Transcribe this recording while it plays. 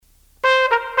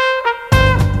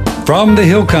From the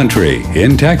Hill Country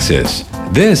in Texas,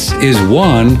 this is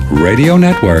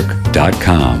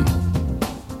OneRadioNetwork.com.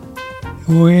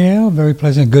 Well, very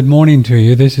pleasant good morning to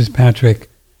you. This is Patrick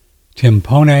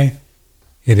Timpone.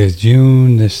 It is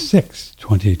June the 6th,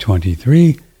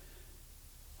 2023.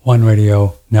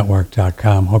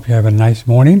 OneRadioNetwork.com. Hope you have a nice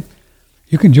morning.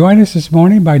 You can join us this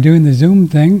morning by doing the Zoom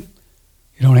thing.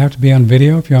 You don't have to be on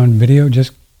video. If you're on video,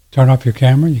 just turn off your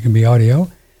camera. You can be audio.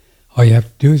 All you have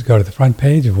to do is go to the front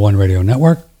page of One Radio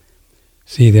Network.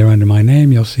 See there under my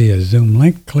name, you'll see a Zoom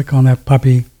link. Click on that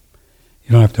puppy. You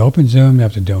don't have to open Zoom. You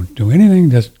have to don't do anything.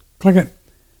 Just click it.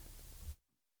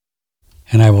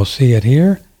 And I will see it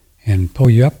here and pull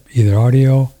you up either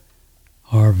audio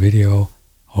or video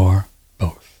or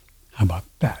both. How about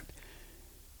that?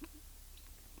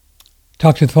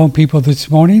 Talked to the phone people this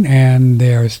morning and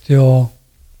they're still,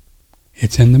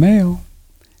 it's in the mail.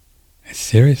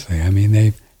 Seriously, I mean,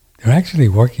 they're actually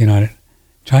working on it,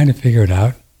 trying to figure it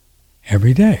out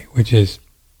every day, which is,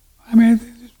 I mean,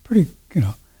 it's pretty,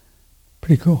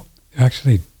 pretty cool. They're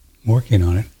actually working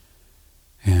on it.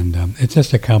 And it's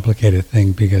just a complicated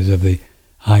thing because of the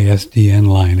ISDN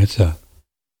line. It's a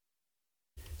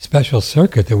special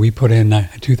circuit that we put in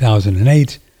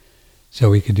 2008 so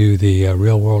we could do the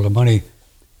Real World of Money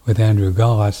with Andrew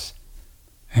Goss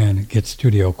and get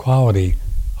studio quality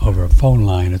over a phone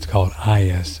line. It's called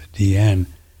ISDN.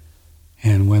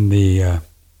 And when the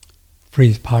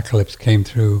freeze apocalypse came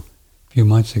through a few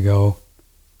months ago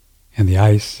and the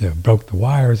ice broke the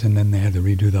wires and then they had to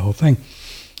redo the whole thing.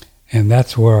 And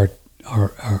that's where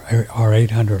our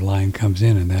 800 line comes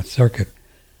in that circuit.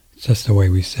 It's just the way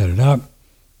we set it up.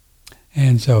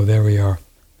 And so there we are.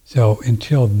 So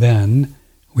until then,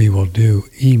 we will do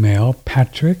email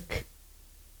Patrick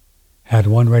at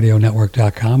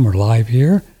OneRadioNetwork.com. We're live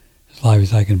here, as live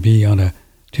as I can be on a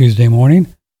Tuesday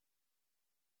morning.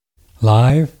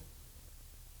 Live,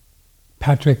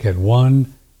 Patrick at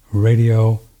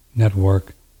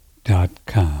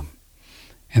OneRadioNetwork.com.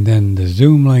 And then the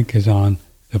Zoom link is on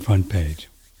the front page.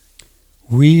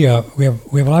 We have a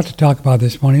lot to talk about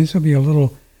this morning. This will be a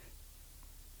little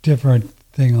different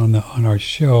thing on our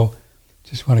show.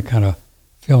 Just want to kind of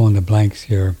fill in the blanks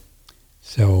here.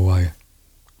 So I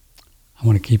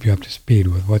want to keep you up to speed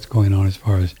with what's going on as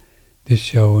far as this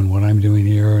show and what I'm doing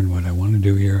here and what I want to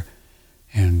do here.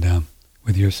 And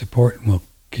with your support, we'll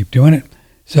keep doing it.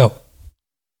 So,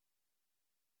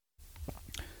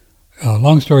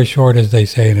 long story short, as they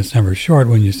say, and it's never short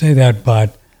when you say that,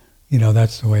 but,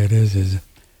 that's the way it is,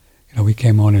 we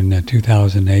came on in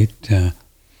 2008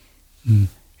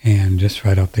 and just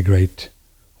right off the great,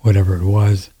 whatever it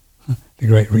was, the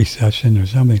Great Recession or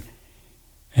something,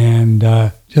 and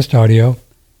just audio.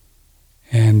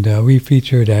 And we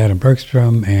featured Adam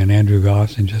Bergstrom and Andrew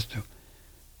Goss and just,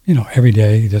 every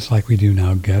day, just like we do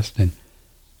now, guests.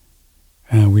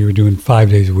 And we were doing 5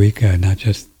 days a week, not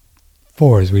just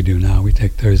 4 as we do now. We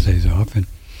take Thursdays off and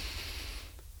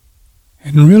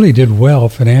really did well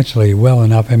financially, well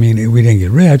enough. I mean, we didn't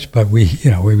get rich, but we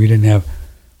didn't have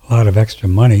a lot of extra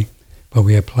money, but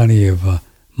we had plenty of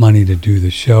money to do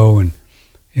the show and,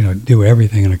 do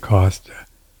everything at a cost,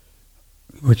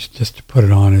 which just to put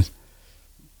it on is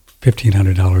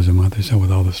 $1,500 a month or so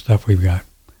with all the stuff we've got.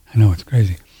 I know, it's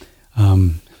crazy.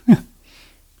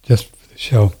 Just for the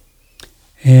show.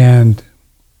 And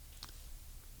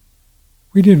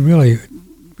we did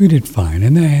fine.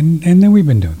 And then we've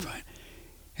been doing fine.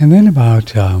 And then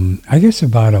about a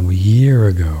year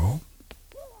ago,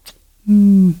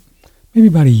 maybe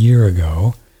about a year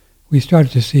ago, we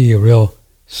started to see a real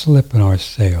slip in our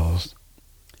sales.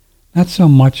 Not so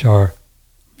much our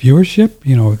viewership,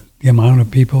 the amount of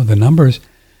people, the numbers,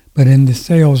 but in the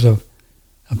sales of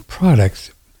products.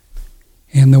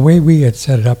 And the way we had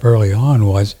set it up early on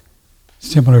was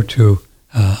similar to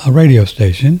a radio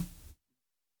station,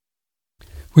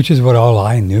 which is what all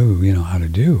I knew, how to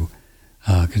do,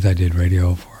 because I did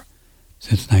radio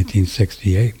since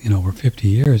 1968, over 50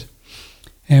 years.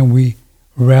 And we,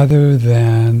 rather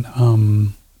than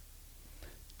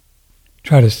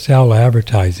try to sell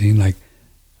advertising, like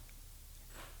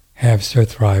have Sir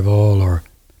Thrival or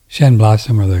Shen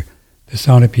Blossom or the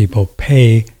Sona people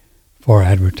pay for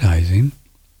advertising,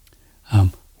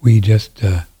 we just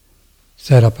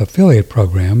set up affiliate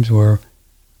programs where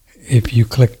if you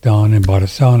clicked on and bought a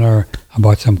sauna or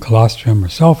bought some colostrum or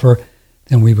sulfur,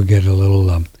 then we would get a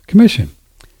little commission.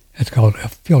 It's called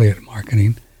affiliate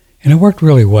marketing, and it worked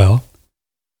really well.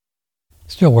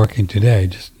 Still working today,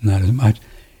 just not as much.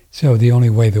 So the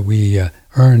only way that we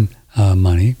earn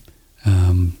money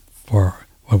for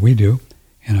what we do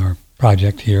in our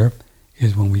project here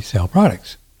is when we sell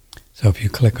products. So if you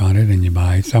click on it and you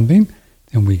buy something,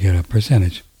 then we get a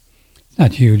percentage. It's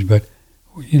not huge, but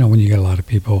when you get a lot of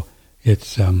people,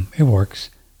 it works,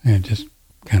 and it just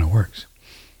kind of works.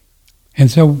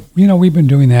 And so, we've been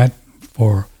doing that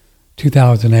for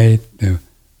 2008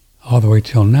 all the way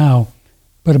till now.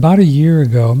 But about a year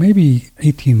ago, maybe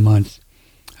 18 months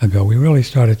ago, we really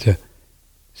started to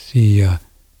see a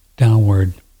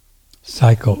downward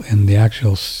cycle in the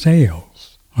actual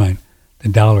sales, right? The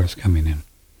dollars coming in.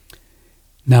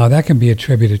 Now, that can be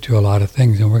attributed to a lot of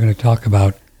things, and we're going to talk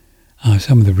about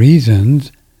some of the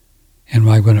reasons, and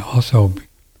I'm going to also want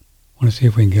to see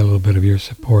if we can get a little bit of your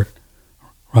support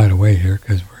right away here,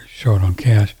 because we're short on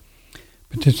cash,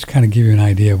 but just kind of give you an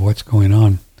idea of what's going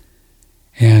on.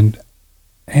 And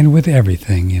with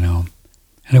everything, and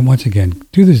then once again,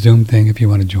 do the Zoom thing if you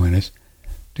want to join us.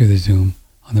 Do the Zoom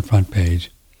on the front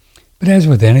page. But as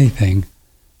with anything,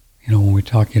 when we're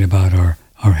talking about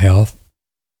our health,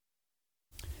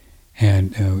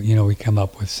 and we come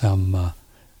up with some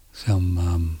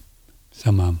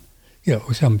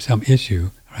issue,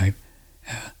 right?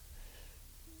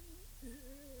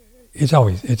 It's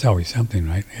always something,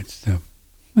 right? It's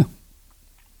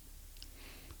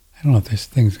I don't know if this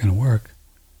thing's going to work.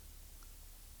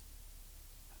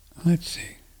 Let's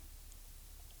see.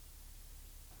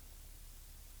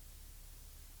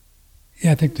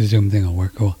 Yeah, I think the Zoom thing will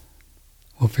work. We'll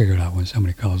figure it out when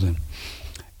somebody calls in.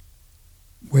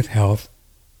 With health,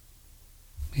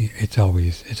 it's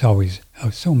always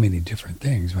so many different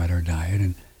things, right? Our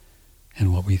diet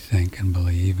and what we think and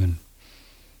believe, and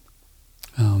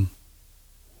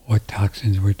what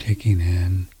toxins we're taking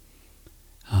in,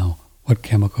 what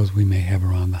chemicals we may have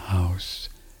around the house,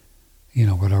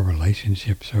 what our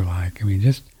relationships are like. I mean,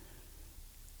 just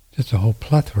a whole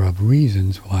plethora of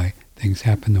reasons why things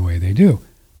happen the way they do.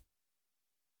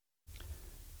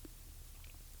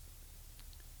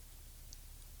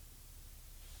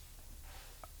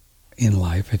 In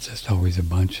life, it's just always a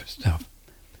bunch of stuff.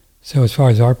 So as far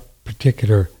as our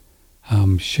particular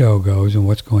show goes and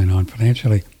what's going on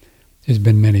financially, there's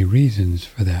been many reasons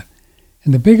for that.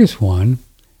 And the biggest one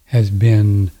has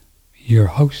been your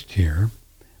host here,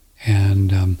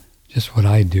 and just what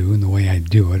I do and the way I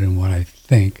do it and what I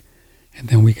think. And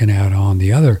then we can add on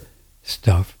the other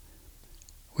stuff,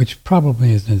 which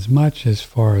probably isn't as much as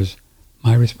far as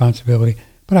my responsibility,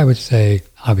 but I would say,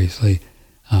 obviously,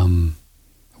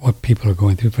 what people are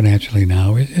going through financially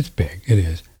now, it's big, it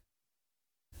is.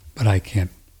 But I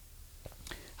can't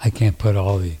put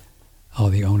all the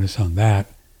onus on that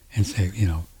and say,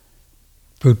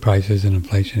 food prices and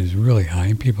inflation is really high,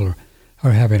 and people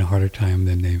are having a harder time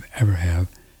than they've ever have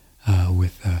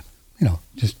with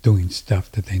just doing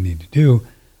stuff that they need to do,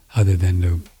 other than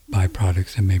to buy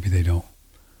products that maybe they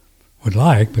would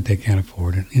like, but they can't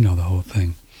afford it. The whole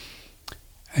thing.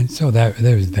 And so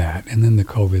there's that, and then the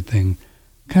COVID thing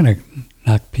kind of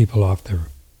knocked people off their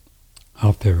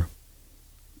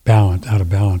balance, out of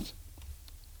balance.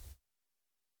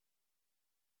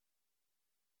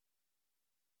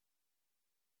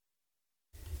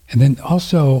 And then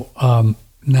also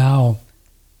now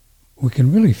we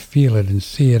can really feel it and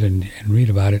see it and read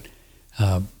about it.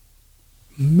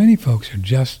 Many folks are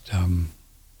just,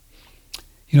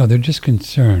 they're just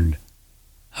concerned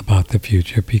about the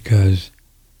future because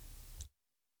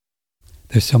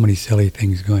there's so many silly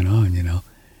things going on,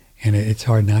 and it's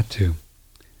hard not to.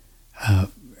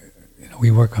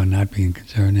 We work on not being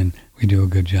concerned, and we do a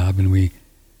good job, and we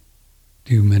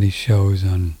do many shows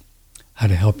on how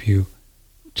to help you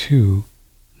to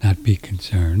not be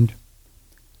concerned,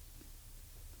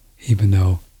 even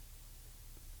though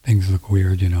things look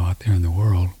weird, out there in the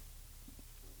world.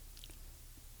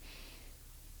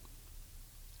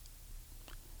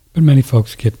 But many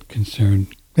folks get concerned,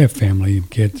 they have family and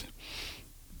kids,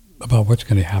 about what's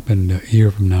going to happen a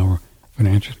year from now or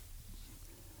financially.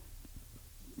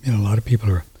 A lot of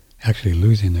people are actually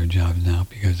losing their jobs now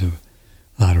because of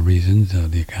a lot of reasons,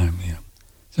 the economy,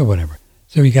 so whatever.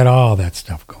 So you got all that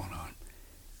stuff going on.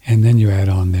 And then you add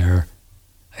on there,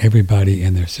 everybody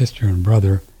and their sister and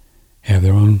brother have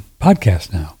their own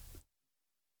podcast now,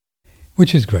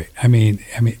 which is great. I mean,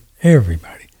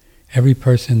 everybody, every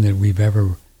person that we've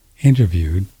ever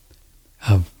interviewed,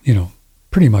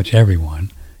 pretty much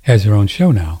everyone, has their own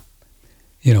show now.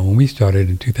 When we started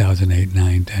in 2008,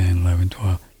 9, 10, 11,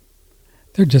 12,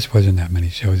 there just wasn't that many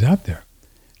shows out there.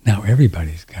 Now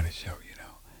everybody's got a show,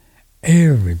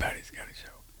 Everybody's got a show.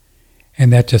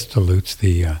 And that just dilutes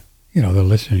the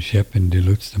listenership and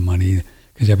dilutes the money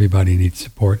because everybody needs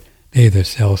support. They either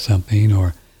sell something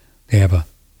or they have a,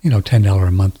 $10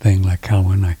 a month thing like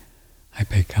Cowan. I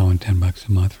pay Cowan $10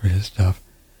 a month for his stuff.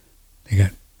 They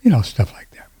got, stuff like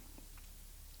that.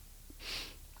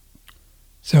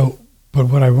 So, but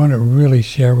what I want to really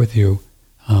share with you,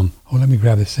 let me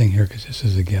grab this thing here because this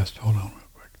is a guest. Hold on real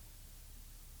quick.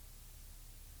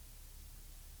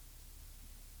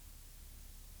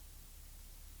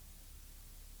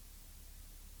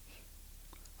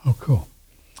 Oh, cool.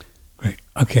 Great.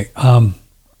 Okay.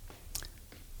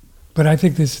 But I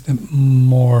think this is the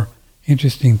more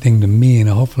interesting thing to me, and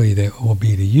hopefully that will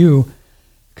be to you,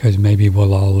 because maybe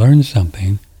we'll all learn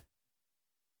something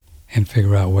and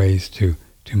figure out ways to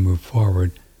move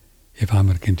forward if I'm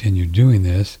going to continue doing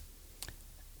this,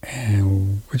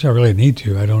 and which I really need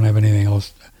to. I don't have anything else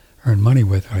to earn money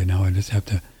with right now. I just have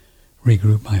to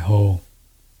regroup my whole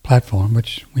platform,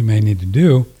 which we may need to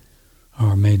do,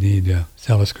 or may need to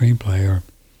sell a screenplay, or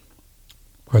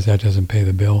of course that doesn't pay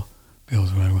the bills,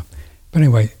 whatever. But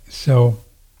anyway, so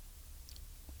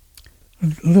a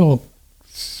little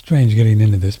strange getting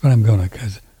into this, but I'm going to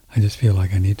because I just feel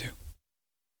like I need to.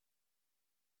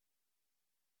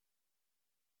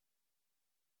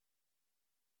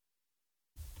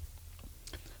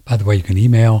 By the way, you can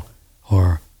email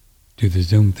or do the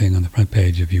Zoom thing on the front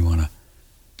page if you want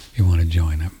to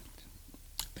join. I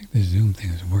think the Zoom thing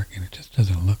is working. It just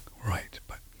doesn't look right,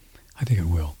 but I think it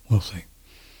will. We'll see.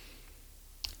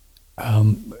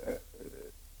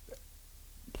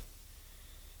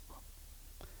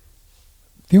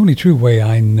 The only true way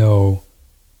I know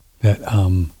that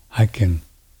I can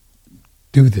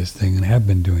do this thing and have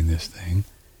been doing this thing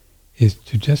is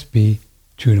to just be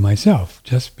true to myself.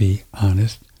 Just be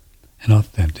honest and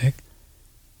authentic.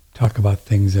 Talk about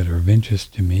things that are of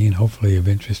interest to me and hopefully of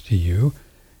interest to you,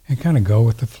 and kind of go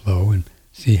with the flow and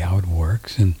see how it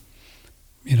works, and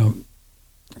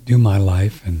do my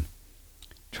life and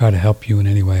try to help you in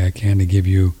any way I can to give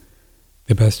you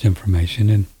the best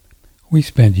information. And we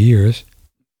spent years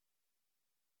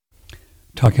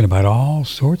talking about all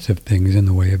sorts of things in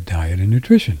the way of diet and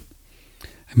nutrition.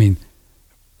 I mean,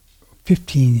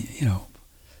 15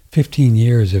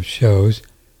 years of shows,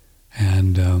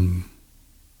 and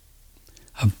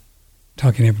of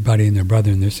talking to everybody and their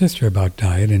brother and their sister about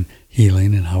diet and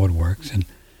healing and how it works. And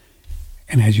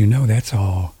as you know, that's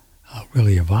all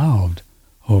really evolved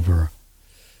over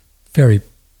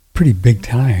pretty big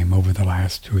time over the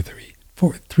last 4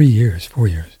 years,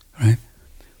 right?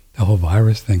 The whole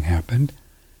virus thing happened,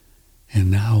 and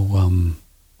now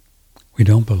we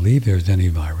don't believe there's any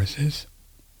viruses.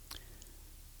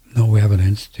 No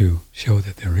evidence to show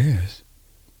that there is.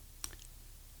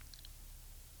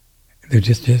 There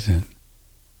just isn't.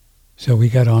 So we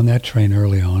got on that train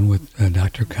early on with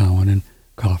Dr. Cowan and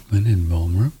Kaufman and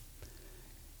Vollmer,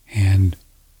 and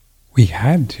we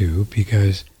had to,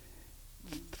 because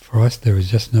for us there was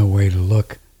just no way to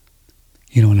look,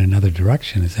 in another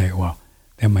direction and say, well,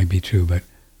 that might be true, but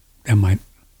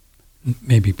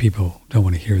maybe people don't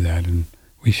want to hear that, and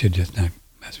we should just not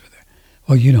mess with it.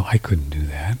 Well, I couldn't do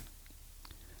that.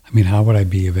 I mean, how would I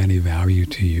be of any value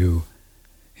to you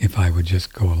if I would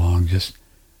just go along just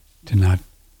to not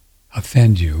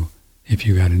offend you if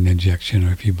you got an injection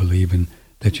or if you believe in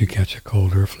that you catch a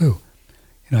cold or a flu?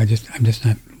 I'm just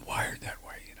not wired that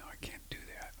way. I can't do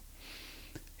that.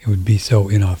 It would be so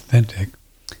inauthentic.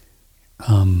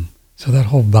 So that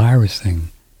whole virus thing,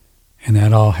 and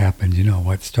that all happened,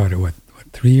 what started,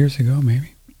 3 years ago,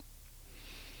 maybe?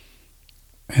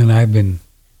 And I've been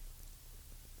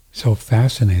so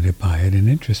fascinated by it and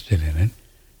interested in it,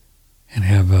 and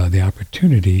have the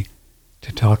opportunity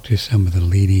to talk to some of the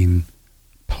leading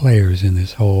players in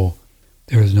this whole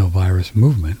there is no virus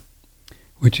movement,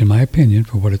 which in my opinion,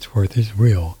 for what it's worth, is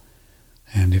real.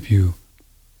 And if you're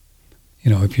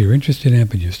interested in it,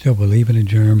 but you still believe in a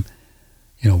germ,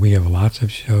 we have lots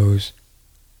of shows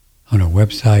on our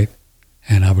website,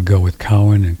 and I would go with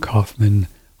Cowan and Kaufman,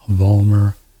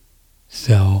 Vollmer,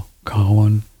 Sell,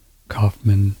 Cowan,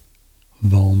 Kaufman,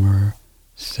 Vollmer,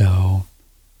 Sell,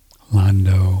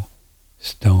 Londo,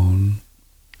 Stone,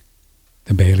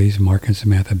 the Baileys, Mark and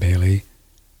Samantha Bailey.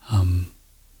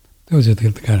 Those are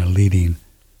the kind of leading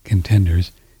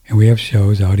contenders. And we have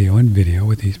shows, audio and video,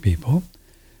 with these people.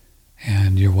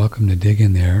 And you're welcome to dig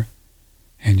in there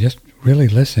and just really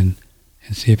listen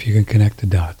and see if you can connect the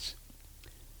dots.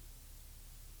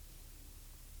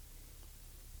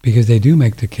 Because they do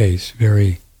make the case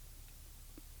very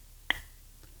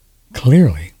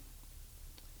clearly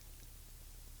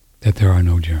that there are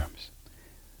no germs.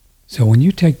 So when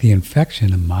you take the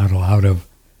infection and model out of,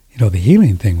 the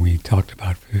healing thing we talked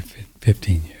about for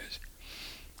 15 years,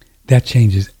 that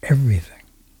changes everything.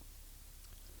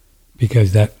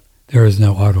 Because there is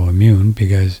no autoimmune,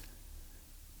 because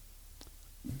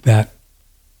that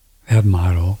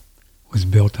model was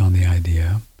built on the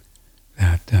idea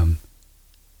that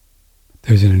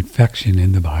there's an infection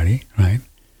in the body, right?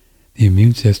 The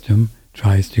immune system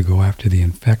tries to go after the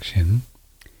infection,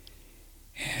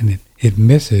 and it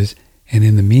misses, and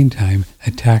in the meantime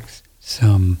attacks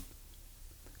some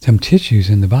tissues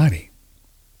in the body,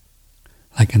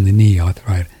 like in the knee,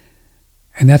 arthritis.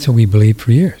 And that's what we believed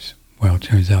for years. Well, it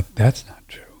turns out that's not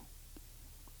true.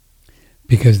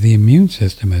 Because the immune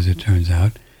system, as it turns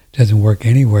out, doesn't work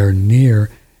anywhere near,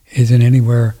 isn't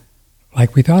anywhere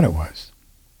like we thought it was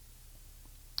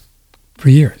for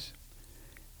years.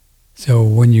 So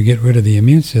when you get rid of the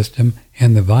immune system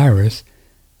and the virus,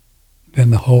 then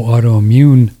the whole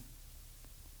autoimmune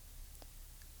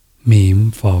meme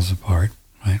falls apart,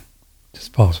 right?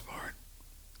 Just falls apart.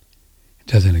 It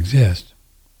doesn't exist,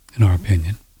 in our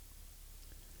opinion.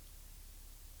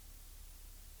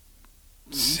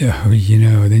 So,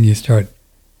 then you start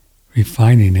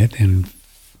refining it, and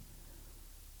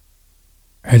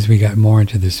as we got more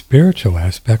into the spiritual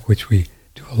aspect, which we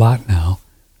do a lot now,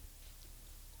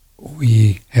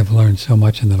 we have learned so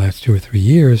much in the last 2 or 3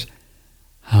 years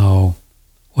how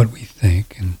what we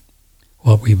think and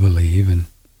what we believe, and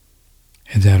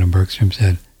as Adam Bergstrom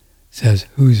says,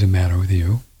 who's the matter with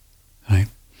you, right?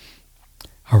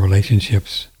 Our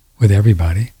relationships with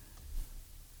everybody,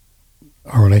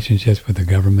 our relationships with the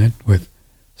government, with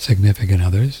significant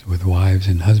others, with wives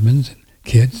and husbands and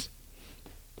kids,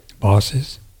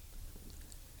 bosses.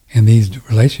 And these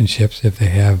relationships, if they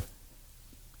have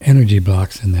energy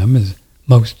blocks in them, as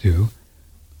most do,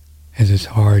 as it's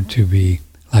hard to be,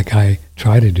 like I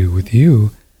try to do with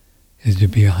you, is to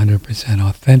be 100%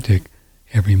 authentic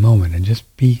every moment and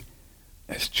just be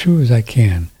as true as I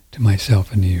can to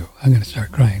myself and to you. I'm going to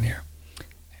start crying here.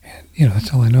 And,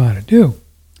 that's all I know how to do.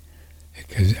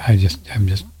 Because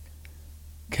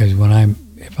because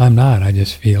if I'm not, I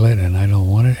just feel it and I don't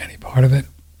want it, any part of it.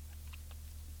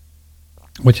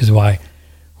 Which is why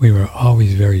we were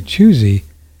always very choosy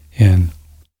in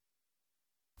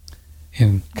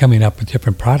coming up with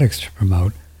different products to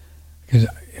promote. Because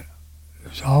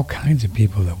there's all kinds of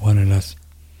people that wanted us,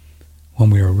 when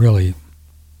we were really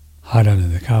hot under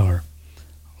the collar,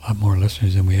 a lot more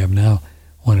listeners than we have now,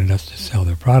 wanted us to sell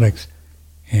their products,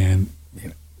 and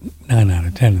 9 out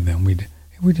of 10 of them we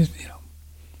just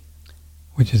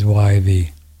which is why the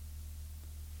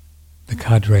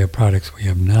cadre of products we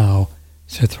have now,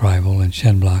 Cithrival and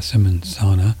Shen Blossom and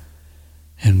Sauna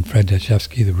and Fred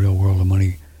Dashevsky, the Real World of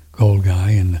Money gold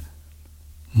guy, and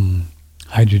the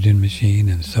hydrogen machine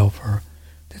and sulfur.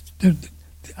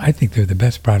 I think they're the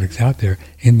best products out there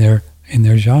in their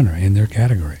genre, in their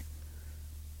category.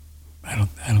 I don't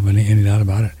have any doubt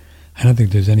about it. I don't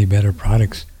think there's any better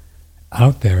products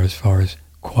out there as far as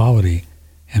quality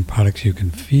and products you can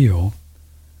feel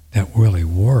that really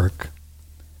work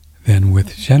than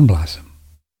with Shen Blossom.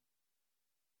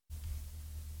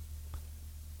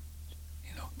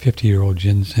 50-year-old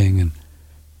ginseng, and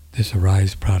this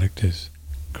Arise product is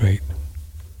great.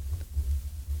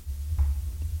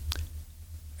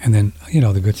 And then,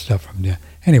 the good stuff from there.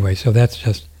 Anyway, so that's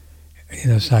just,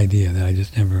 this idea that I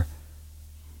just never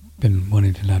been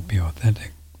wanting to not be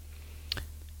authentic.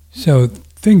 So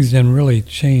things then really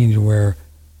change where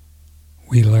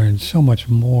we learn so much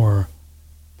more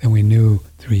than we knew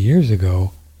 3 years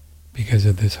ago because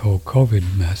of this whole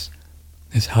COVID mess,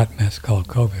 this hot mess called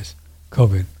COVID.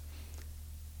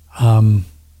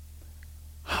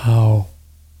 How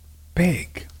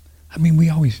big. I mean, we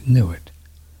always knew it,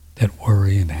 that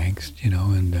worry and angst,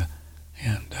 and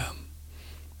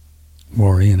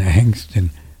worry and angst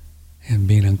and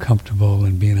being uncomfortable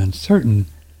and being uncertain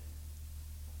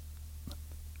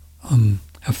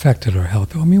affected our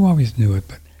health. I mean, we always knew it,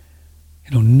 but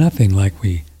nothing like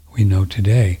we know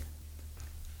today.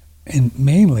 And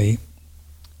mainly,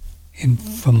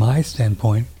 from my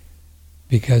standpoint,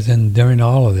 because during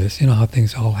all of this, how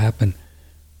things all happen,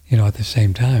 at the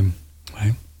same time,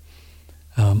 right?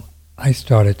 I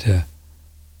started to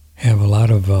have a lot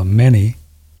of many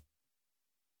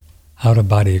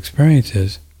out-of-body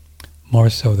experiences, more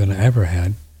so than I ever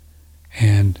had,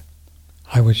 and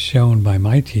I was shown by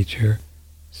my teachers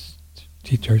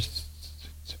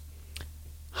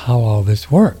how all this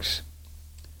works.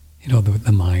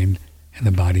 The mind and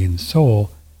the body and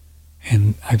soul,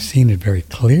 and I've seen it very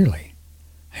clearly.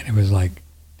 And it was like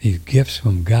these gifts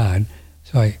from God.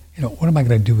 So what am I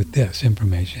going to do with this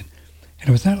information? And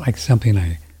it was not like something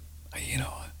I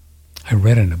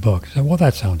read in a book. So, well,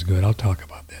 that sounds good. I'll talk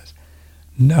about this.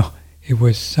 No, it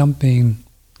was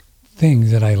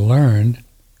things that I learned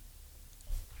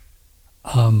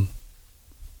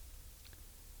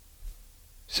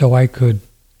so I could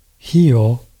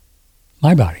heal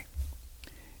my body.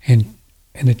 And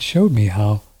it showed me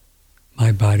how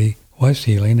my body was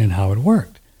healing and how it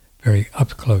worked, very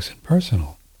up close and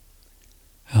personal.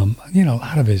 A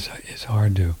lot of it is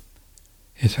hard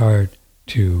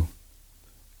to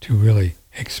really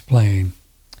explain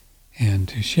and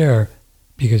to share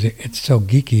because it's so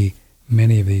geeky.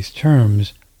 Many of these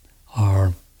terms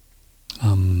are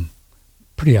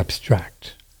pretty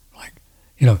abstract. Like,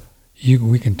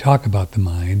 we can talk about the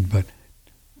mind, but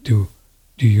do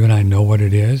you and I know what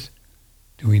it is?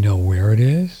 Do we know where it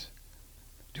is?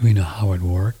 Do we know how it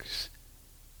works?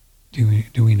 Do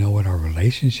we know what our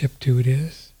relationship to it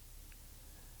is?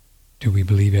 Do we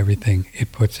believe everything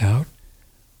it puts out?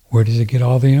 Where does it get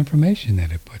all the information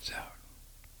that it puts out?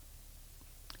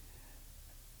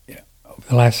 Yeah. Over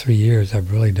the last 3 years,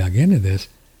 I've really dug into this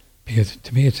because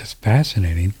to me it's just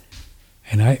fascinating.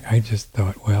 And I just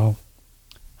thought, well,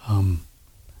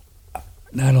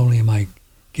 not only am I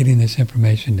getting this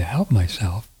information to help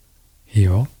myself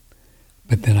heal,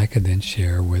 but then I could then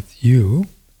share with you,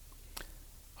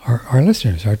 our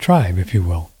listeners, our tribe, if you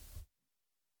will.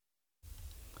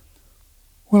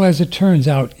 Well, as it turns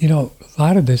out, a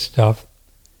lot of this stuff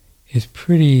is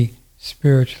pretty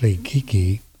spiritually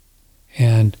geeky,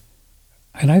 and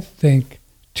I think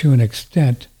to an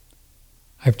extent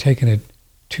I've taken it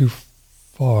too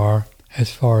far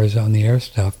as on the air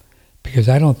stuff, because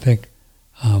I don't think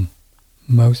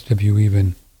most of you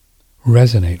even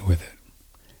resonate with it,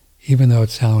 even though it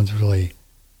sounds really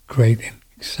great and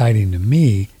exciting to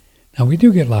me. Now, we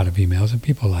do get a lot of emails, and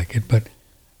people like it, but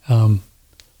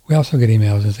we also get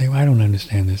emails and say, well, I don't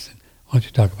understand this. Why don't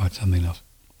you talk about something else?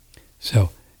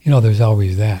 So, there's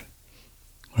always that,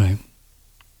 right?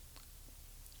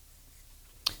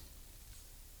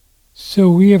 So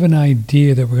we have an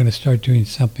idea that we're going to start doing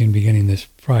something beginning this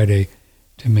Friday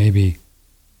to maybe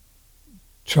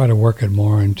try to work it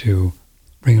more into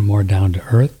bring it more down to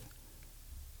earth.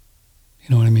 You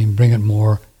know what I mean? Bring it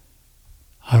more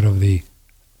out of the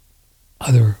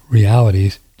other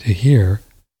realities to here,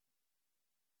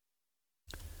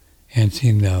 and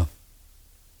seeing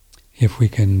if we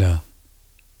can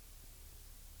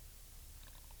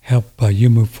help you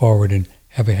move forward and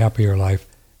have a happier life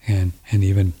and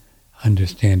even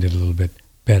understand it a little bit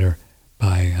better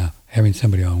by having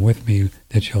somebody on with me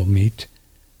that you'll meet,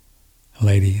 a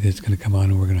lady that's going to come on,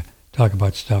 and we're going to talk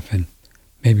about stuff, and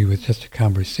maybe with just a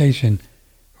conversation,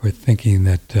 we're thinking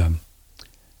that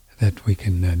that we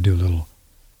can do a little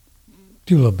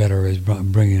better as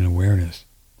bringing awareness.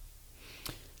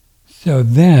 So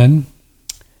then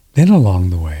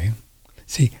along the way,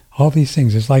 see, all these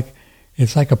things, it's like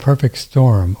a perfect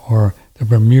storm or the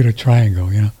Bermuda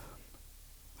Triangle,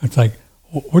 It's like,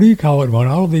 what do you call it when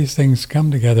all of these things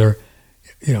come together,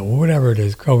 whatever it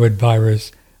is, COVID,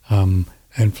 virus,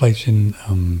 inflation,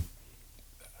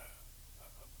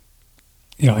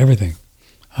 everything.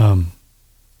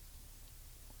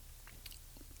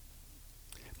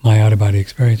 My out-of-body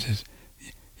experiences,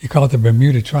 you call it the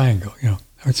Bermuda Triangle,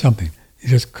 or something. You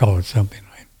just call it something,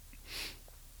 right?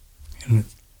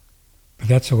 But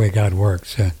that's the way God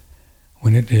works.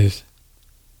 When it is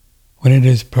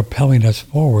propelling us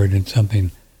forward in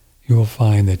something, you will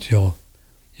find that you'll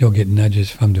get nudges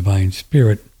from Divine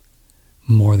Spirit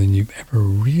more than you've ever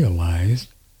realized.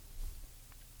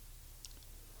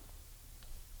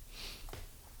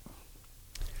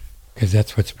 Because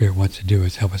that's what Spirit wants to do,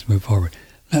 is help us move forward.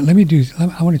 Now,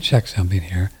 I want to check something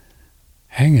here.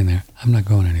 Hang in there. I'm not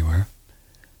going anywhere.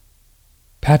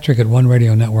 Patrick at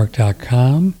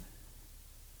OneRadioNetwork.com,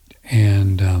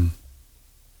 and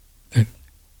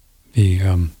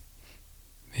the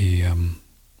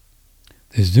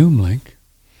Zoom link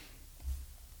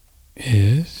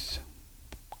is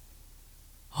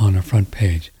on the front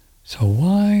page. So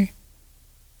why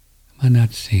am I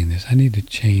not seeing this? I need to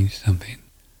change something.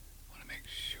 I want to make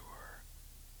sure.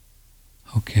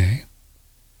 Okay,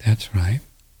 that's right.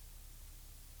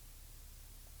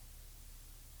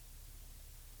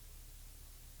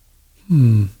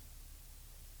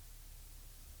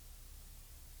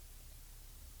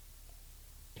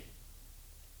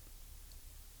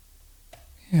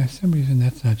 Yeah, for some reason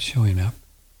that's not showing up.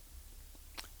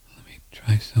 Let me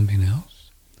try something else.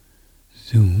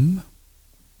 Zoom.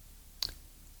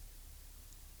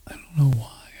 I don't know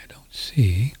why I don't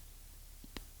see.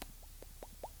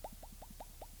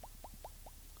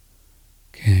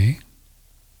 Okay.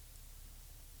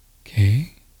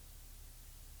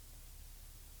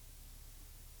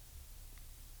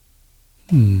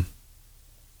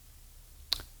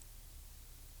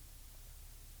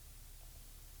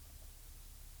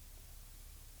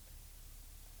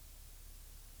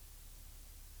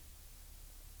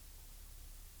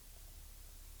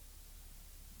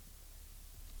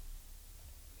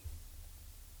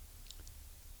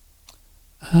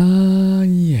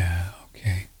 Yeah,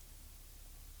 okay.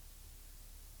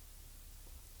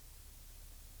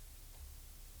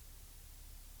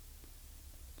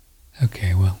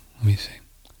 Okay, well, let me see.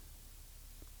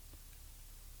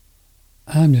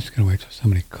 I'm just going to wait till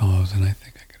somebody calls, and I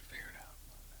think I can figure it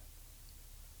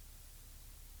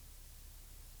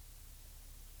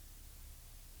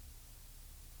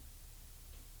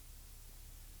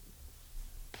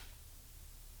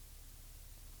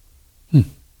out.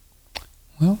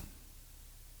 Well,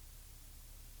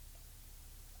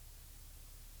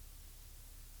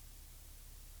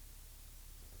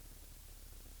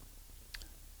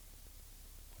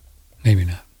 maybe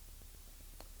not.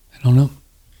 I don't know.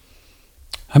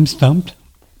 I'm stumped.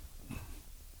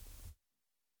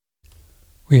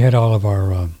 We had all of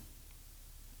our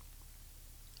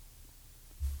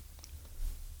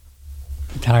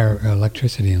entire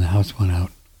electricity in the house went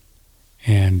out,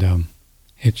 and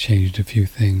it changed a few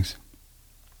things.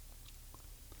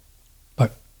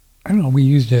 But I don't know. We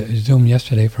used Zoom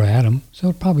yesterday for Adam, so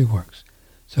it probably works.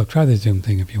 So try the Zoom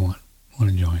thing if you want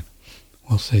to join.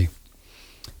 We'll see.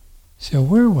 So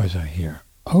where was I here?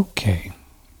 Okay.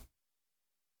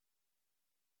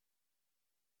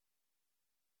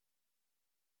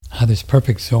 This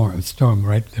perfect storm,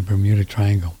 right? The Bermuda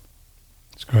Triangle.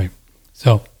 It's great.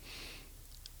 So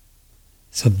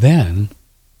then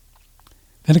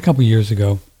a couple years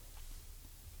ago,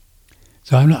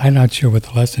 so I'm not sure what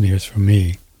the lesson here is for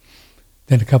me.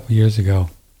 Then a couple years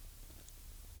ago,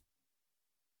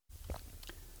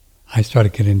 I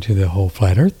started getting into the whole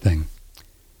flat earth thing.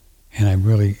 And I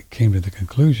really came to the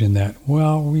conclusion that,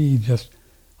 well, we just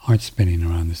aren't spinning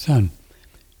around the sun.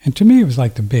 And to me, it was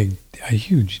like a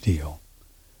huge deal.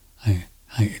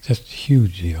 Just a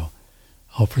huge deal.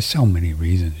 Oh, for so many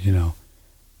reasons,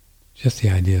 Just the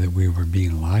idea that we were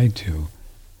being lied to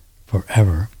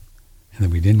forever and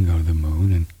that we didn't go to the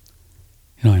moon. And,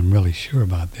 I'm really sure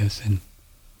about this.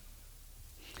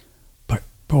 But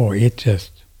boy, it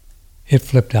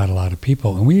flipped out a lot of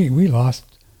people. And we lost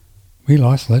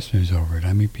listeners over it.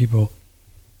 I mean, people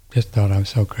just thought I was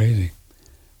so crazy.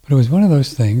 But it was one of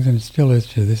those things, and it still is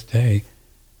to this day,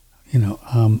 if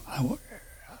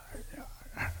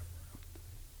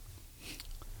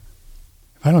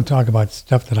I don't talk about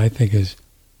stuff that I think is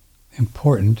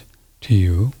important to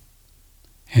you,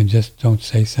 and just don't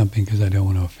say something because I don't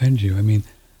want to offend you, I mean,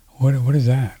 what is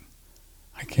that?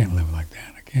 I can't live like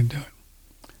that. I can't do it.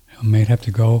 I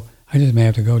just may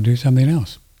have to go do something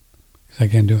else because I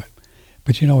can't do it.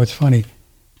 But it's funny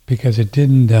because it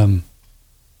didn't,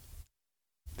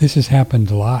 this has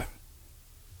happened a lot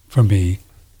for me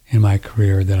in my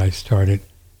career that I started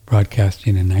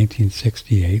broadcasting in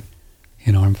 1968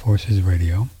 in Armed Forces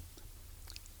Radio.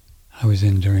 I was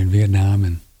in during Vietnam,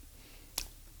 and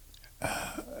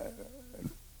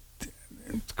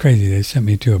it's crazy. They sent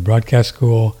me to a broadcast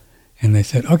school, and they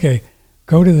said, okay,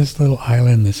 go to this little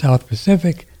island in the South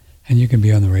Pacific, and you can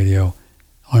be on the radio,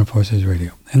 Armed Forces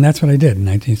Radio. And that's what I did in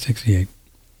 1968.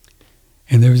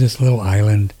 And there was this little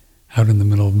island out in the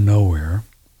middle of nowhere,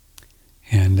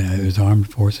 and it was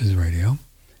Armed Forces Radio.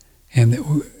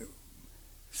 And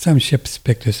some ships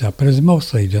picked us up, but it was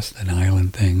mostly just an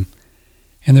island thing.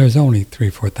 And there was only 3,000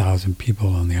 or 4,000 people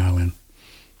on the island,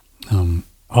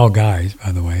 all guys,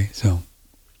 by the way. So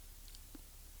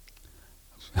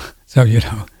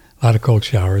a lot of cold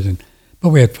showers, but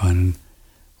we had fun. And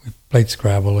we played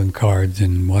Scrabble and cards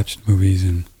and watched movies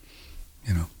and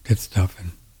did stuff.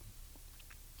 And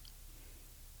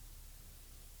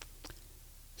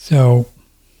so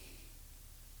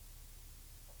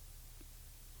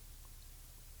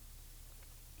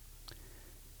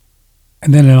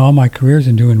and then in all my careers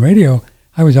in doing radio,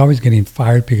 I was always getting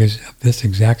fired because of this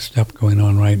exact stuff going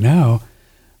on right now.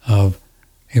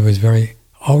 It was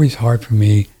always hard for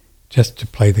me just to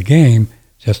play the game,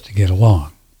 just to get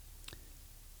along.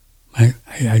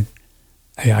 I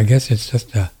guess it's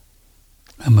just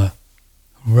I'm a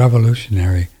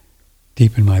revolutionary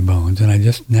deep in my bones, and I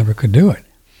just never could do it.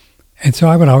 And so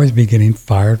I would always be getting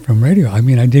fired from radio. I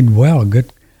mean, I did well.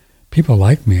 Good people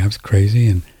liked me. I was crazy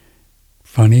and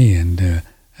funny and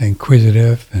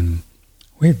inquisitive, and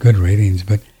we had good ratings.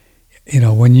 But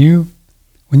when you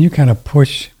kind of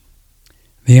push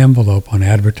the envelope on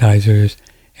advertisers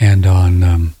and on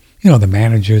the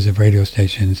managers of radio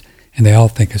stations, and they all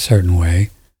think a certain way,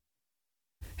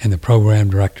 and the program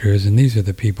directors, and these are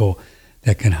the people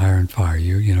that can hire and fire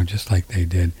you, just like they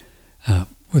did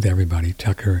with everybody.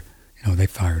 Tucker, they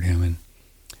fired him, and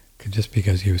just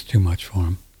because he was too much for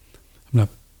him. I'm not,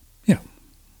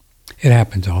 it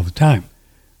happens all the time.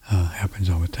 I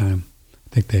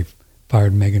think they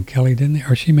fired Megyn Kelly, didn't they?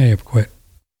 Or she may have quit.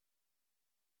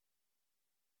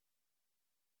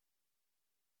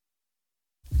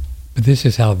 But this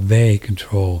is how they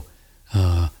control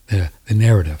the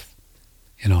narrative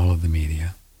in all of the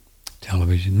media,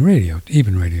 television, radio,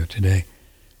 even radio today.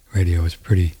 Radio is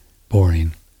pretty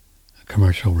boring,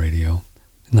 commercial radio.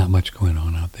 Not much going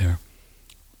on out there.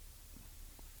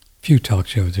 Few talk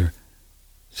shows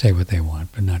say what they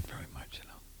want, but not very much,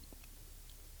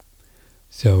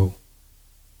 So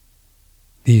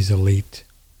these elite,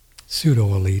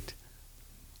 pseudo-elite,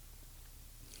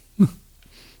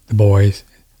 the boys,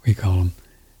 we call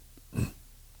them,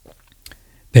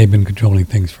 they've been controlling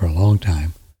things for a long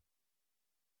time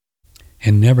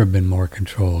and never been more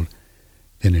controlled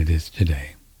than it is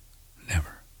today.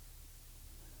 Never.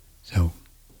 So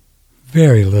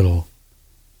very little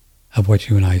of what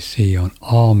you and I see on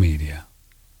all media.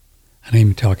 I'm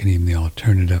even talking even the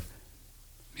alternative,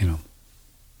 I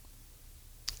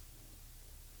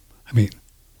mean,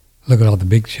 look at all the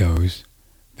big shows.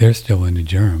 They're still into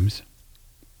germs.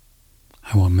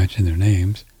 I won't mention their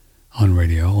names on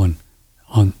radio,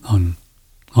 on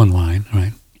online,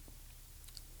 right?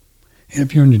 And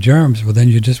if you're into germs, well, then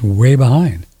you're just way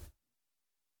behind.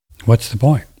 What's the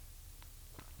point?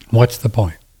 What's the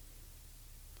point?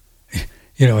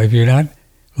 If you're not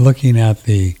looking at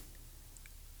the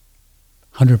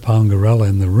 100-pound gorilla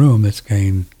in the room that's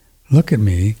saying, look at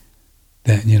me,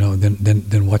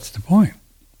 then what's the point?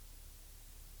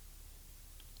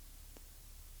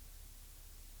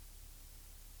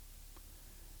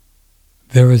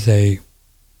 There was I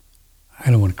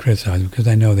don't want to criticize them because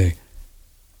I know they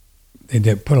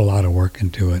did put a lot of work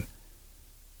into it,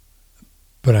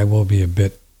 but I will be a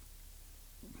bit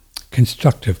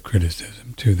constructive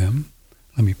criticism to them.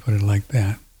 Let me put it like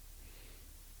that.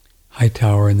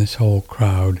 Hightower and this whole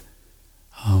crowd,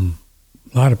 a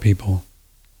lot of people.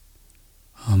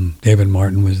 David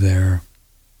Martin was there.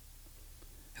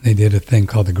 And they did a thing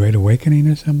called the Great Awakening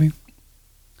or something.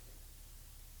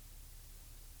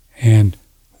 And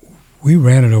we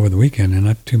ran it over the weekend, and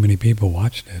not too many people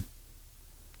watched it.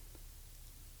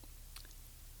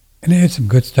 And they had some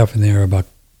good stuff in there about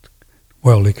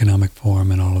World Economic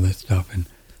Forum and all of that stuff, and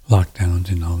lockdowns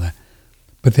and all that.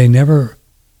 But they never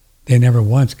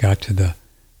once got to the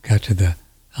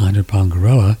 100-pound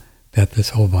gorilla that this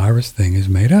whole virus thing is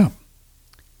made up.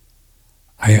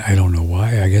 I don't know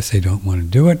why. I guess they don't want to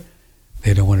do it.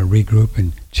 They don't want to regroup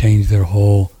and change their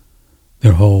whole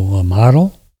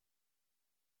model.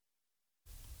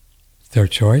 It's their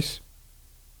choice.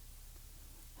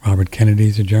 Robert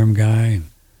Kennedy's a germ guy,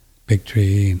 and Big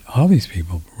Tree, and all these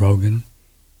people, Rogan,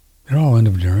 they're all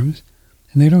into germs,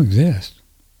 and they don't exist.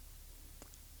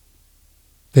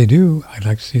 They do. I'd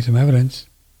like to see some evidence.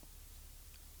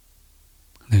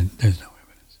 There's no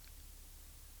evidence.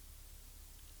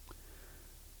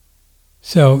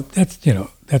 So that's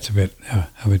a bit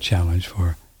of a challenge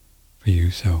for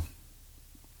you. So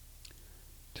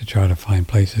to try to find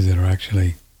places that are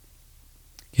actually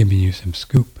giving you some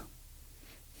scoop.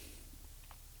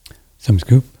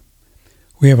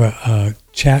 We have a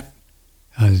chat,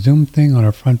 a Zoom thing on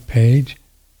our front page.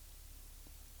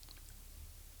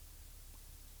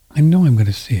 I know I'm going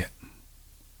to see it.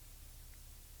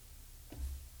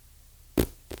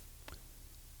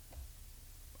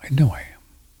 I know I am.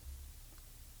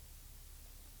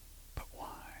 But why?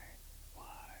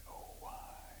 Why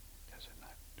does it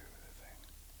not do the thing?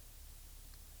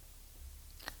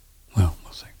 Well,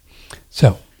 we'll see.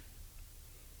 So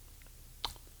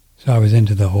I was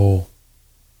into the whole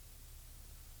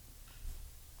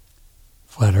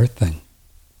flat earth thing.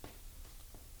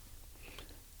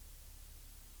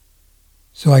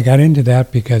 So I got into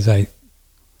that because I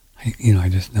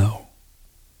just know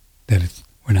that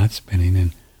we're not spinning,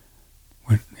 and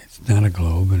it's not a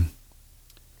globe, and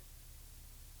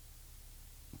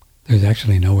there's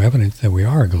actually no evidence that we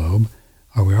are a globe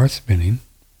or we are spinning.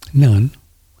 None.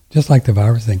 Just like the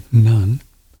virus thing, none.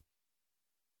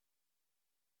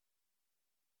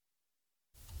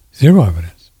 Zero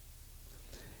evidence.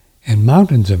 And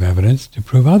mountains of evidence to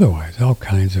prove otherwise. All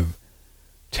kinds of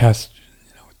tests,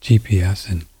 GPS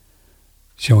and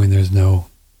showing there's no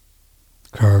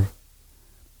curve.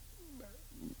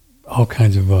 All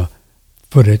kinds of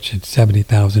footage at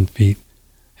 70,000 feet,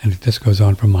 and it just goes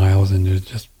on for miles, and there's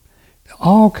just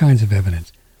all kinds of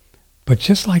evidence. But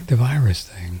just like the virus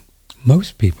thing,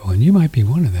 most people, and you might be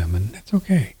one of them, and that's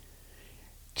okay,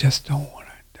 just don't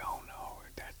know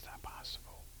if that's not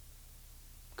possible.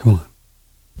 Come on.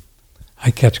 I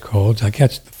catch colds. I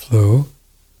catch the flu.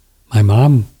 My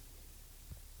mom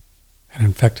had an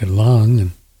infected lung,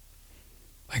 and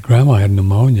my grandma had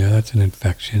pneumonia. That's an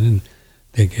infection, and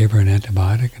they gave her an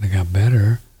antibiotic, and it got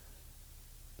better.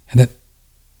 And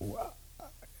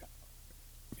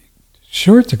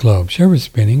Sure, it's a globe. Sure, it's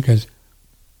spinning because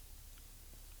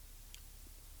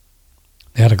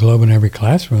they had a globe in every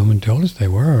classroom and told us they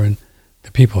were. And the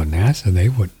people at NASA, they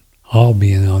would all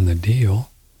be in on the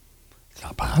deal. It's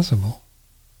not possible.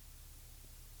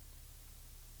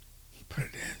 But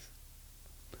it is.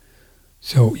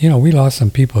 So, we lost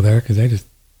some people there because they just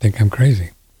think I'm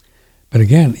crazy. But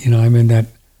again, I'm in that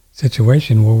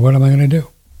situation where what am I going to do?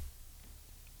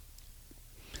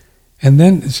 And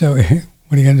then, so what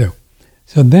are you going to do?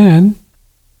 So then,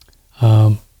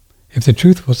 if the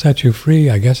truth will set you free,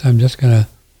 I guess I'm just going to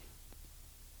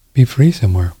be free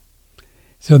somewhere.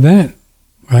 So then,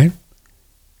 right?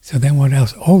 So then what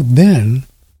else? Oh, then,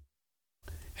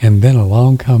 and then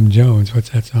along come Jones.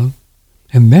 What's that song?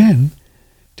 And then,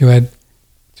 to add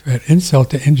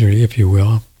insult to injury, if you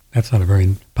will, that's not a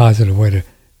very positive way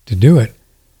to do it.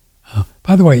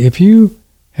 By the way, if you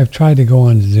have tried to go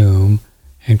on Zoom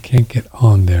and can't get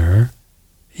on there,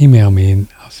 email me and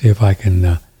I'll see if I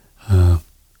can. I'll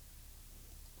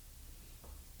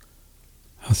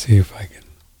see if I can.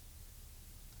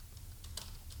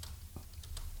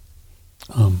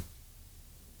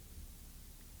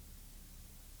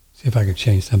 See if I can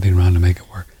change something around to make it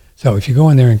work. So if you go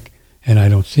in there and I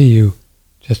don't see you,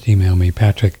 just email me,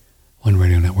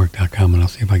 Patrick@oneradionetwork.com, and I'll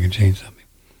see if I can change something.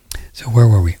 So where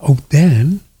were we? Oh,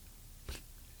 then.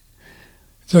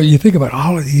 So you think about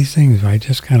all of these things, right?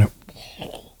 Just kind of.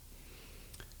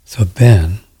 So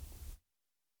then.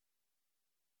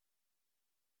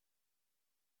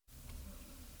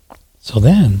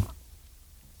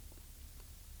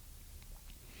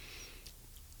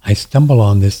 I stumbled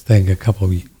on this thing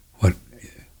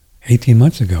 18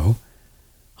 months ago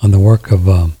on the work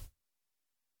of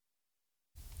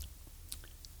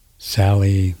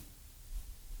Sally,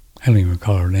 I don't even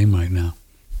recall her name right now.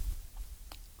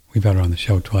 We've had her on the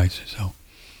show twice or so.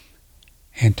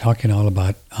 And talking all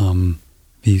about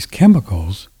these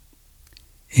chemicals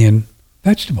in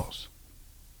vegetables.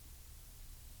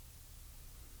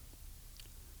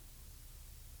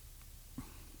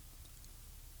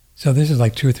 So this is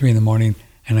like 2 or 3 in the morning,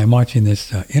 and I'm watching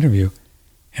this interview,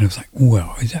 and it was like,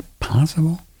 well, is that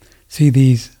possible? See,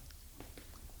 these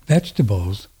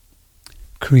vegetables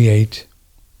create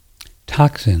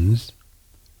toxins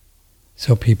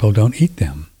so people don't eat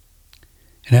them.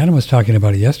 And Adam was talking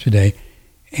about it yesterday,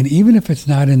 and even if it's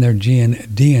not in their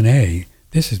DNA,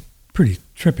 this is pretty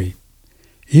trippy,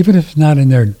 even if it's not in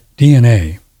their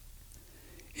DNA,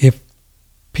 if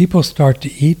people start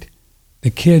to eat the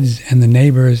kids and the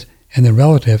neighbors and the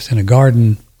relatives in a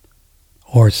garden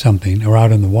or something, or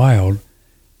out in the wild,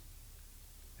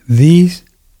 these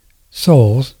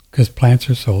souls, because plants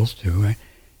are souls too, right?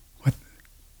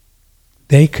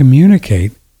 They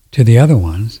communicate to the other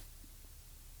ones.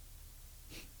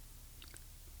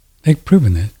 They've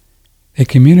proven this. They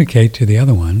communicate to the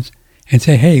other ones and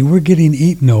say, hey, we're getting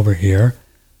eaten over here.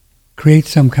 Create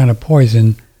some kind of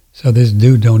poison so this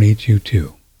dude don't eat you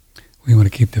too. We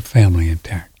want to keep the family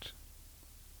intact.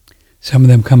 Some of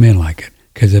them come in like it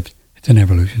because it's an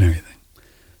evolutionary thing.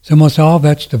 So most all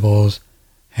vegetables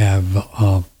have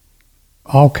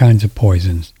all kinds of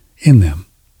poisons in them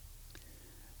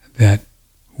that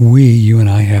you and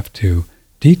I have to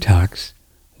detox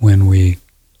when we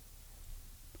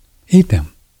eat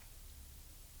them.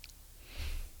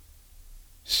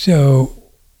 So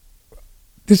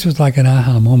this was like an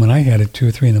aha moment I had at 2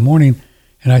 or 3 in the morning,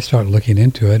 and I started looking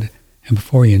into it, and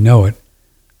before you know it,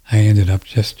 I ended up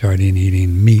just starting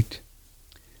eating meat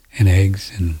and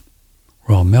eggs and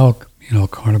raw milk, a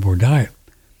carnivore diet.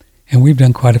 And we've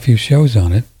done quite a few shows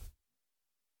on it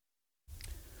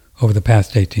over the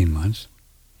past 18 months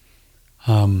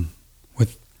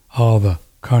with all the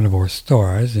carnivore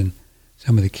stars and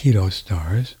some of the keto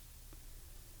stars.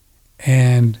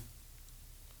 And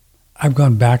I've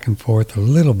gone back and forth a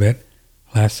little bit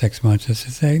last 6 months just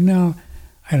to say, no,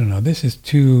 I don't know, this is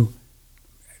too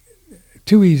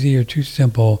easy or too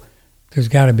simple. There's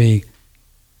got to be,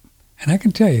 and I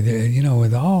can tell you that,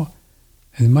 with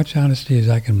as much honesty as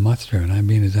I can muster, and I'm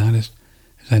being as honest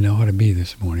as I know how to be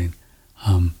this morning,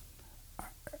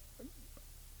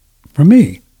 for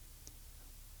me,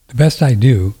 the best I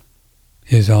do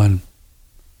is on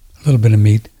a little bit of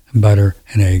meat and butter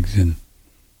and eggs and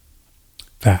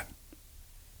fat.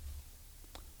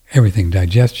 Everything,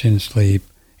 digestion, sleep,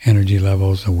 energy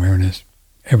levels, awareness,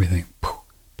 everything.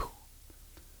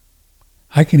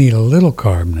 I can eat a little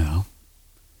carb now,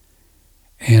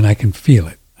 and I can feel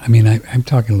it. I mean, I'm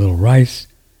talking a little rice.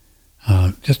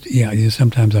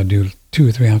 Sometimes I'll do 2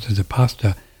 or 3 ounces of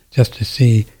pasta just to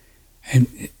see, and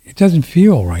it doesn't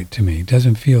feel right to me. It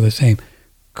doesn't feel the same.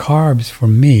 Carbs for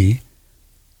me,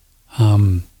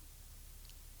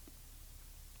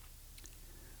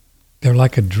 they're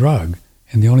like a drug,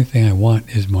 and the only thing I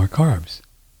want is more carbs,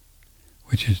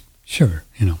 which is sugar,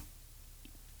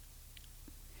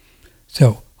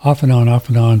 So off and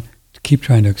on, to keep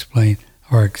trying to explain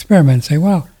or experiment and say,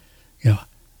 well,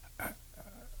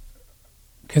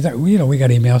 because we got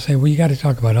emails saying, well, you got to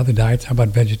talk about other diets. How about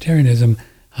vegetarianism?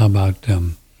 How about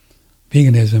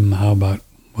veganism? How about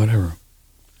whatever?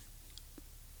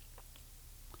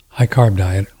 High carb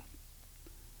diet.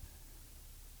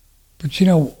 But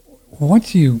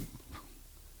once you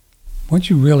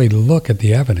really look at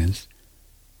the evidence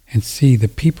and see the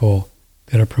people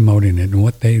that are promoting it and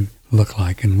what they look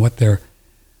like and what their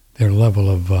level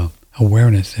of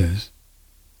awareness is,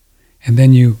 and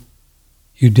then you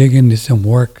dig into some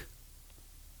work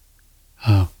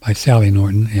by Sally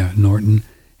Norton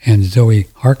and Zoe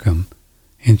Harcum,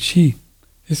 and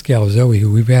this gal Zoe,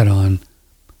 who we've had on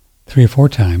 3 or 4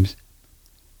 times,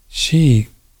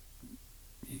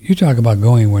 you talk about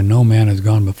going where no man has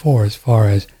gone before as far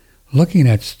as looking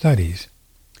at studies,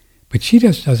 but she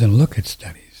just doesn't look at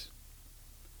studies.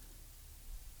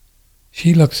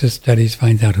 She looks at studies,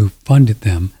 finds out who funded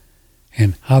them,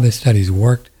 and how the studies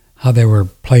worked, how they were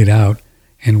played out,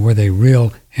 and were they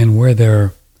real, and where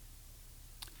there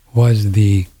was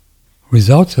the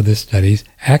results of the studies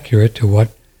accurate to what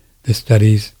the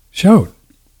studies showed,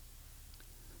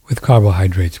 with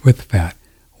carbohydrates, with fat,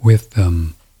 with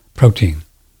protein,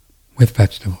 with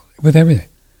vegetables, with everything.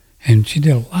 And she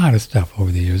did a lot of stuff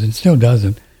over the years and still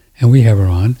doesn't, and we have her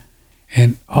on.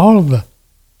 And all of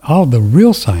the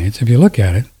real science, if you look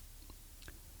at it,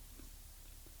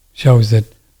 shows that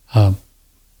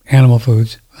animal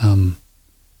foods,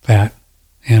 fat,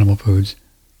 animal foods,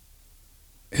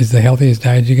 is the healthiest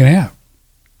diet you can have.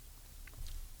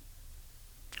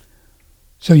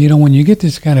 So, when you get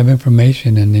this kind of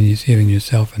information and then you see it in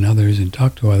yourself and others and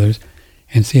talk to others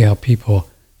and see how people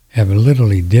have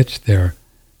literally ditched their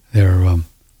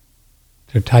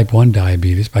type 1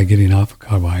 diabetes by getting off of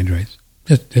carbohydrates,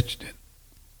 just ditched it.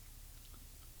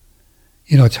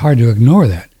 It's hard to ignore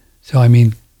that. So,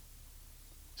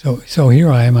 so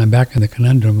here I am, I'm back in the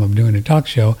conundrum of doing a talk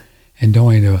show and don't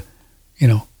want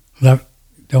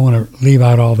to leave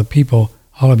out all the people,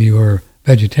 all of you who are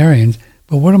vegetarians,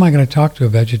 but what am I going to talk to a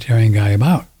vegetarian guy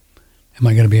about? Am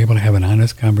I going to be able to have an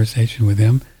honest conversation with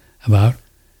him about,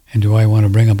 and do I want to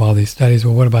bring up all these studies?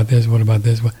 Well, what about this? What about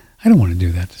this? Well, I don't want to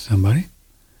do that to somebody.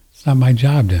 It's not my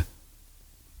job to.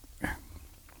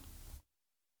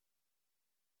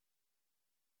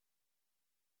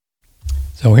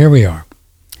 So here we are.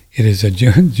 It is a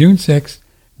June 6th,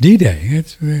 D-Day.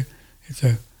 It's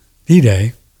a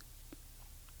D-Day.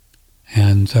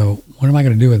 And so what am I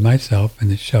going to do with myself in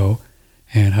the show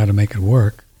and how to make it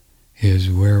work is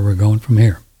where we're going from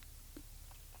here.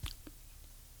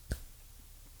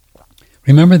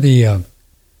 Remember the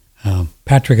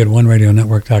Patrick at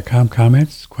OneRadioNetwork.com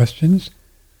comments, questions?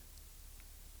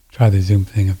 Try the Zoom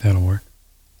thing if that'll work.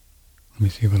 Let me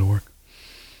see if it'll work.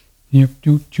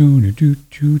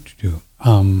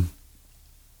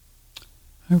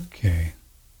 Okay.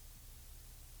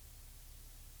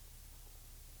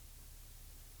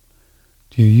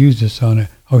 Do you use the sauna?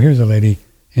 Oh, here's a lady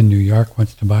in New York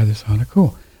wants to buy the sauna.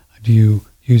 Cool. Do you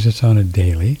use the sauna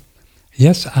daily?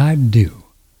 Yes, I do.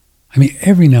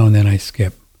 Every now and then I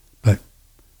skip, but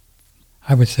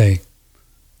I would say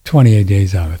 28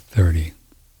 days out of 30.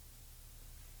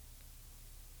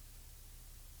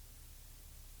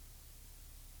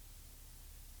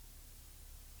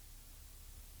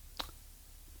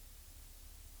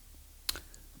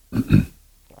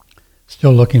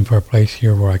 Still looking for a place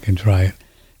here where I can try it.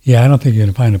 Yeah, I don't think you're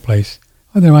going to find a place.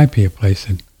 Well, there might be a place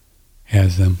that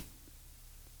has them.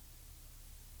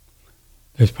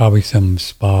 There's probably some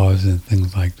spas and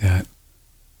things like that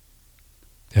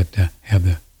have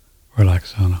the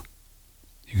relax sauna.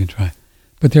 You can try.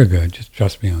 But they're good. Just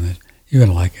trust me on this. You're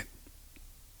going to like it.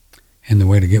 And the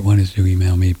way to get one is to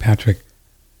email me, Patrick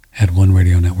at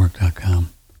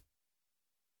OneRadioNetwork.com.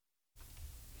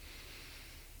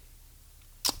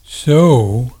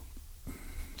 So,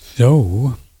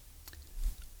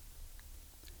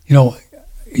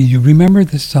 you remember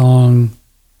the song,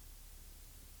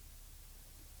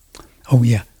 oh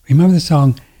yeah, remember the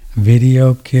song,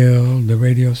 Video Killed the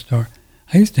Radio Star?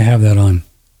 I used to have that on,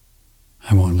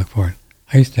 I won't look for it.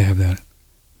 I used to have that.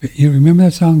 You remember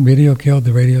that song, Video Killed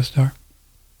the Radio Star?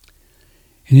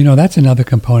 And that's another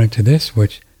component to this,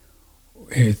 which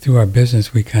through our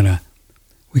business we kind of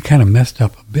messed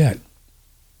up a bit.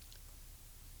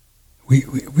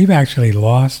 We've actually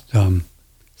lost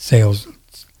sales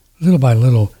little by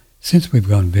little since we've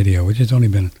gone video, which has only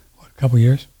been, a couple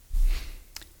years?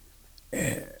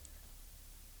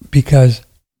 Because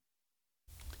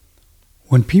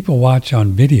when people watch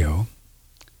on video,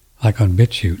 like on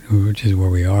BitChute, which is where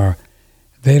we are,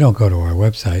 they don't go to our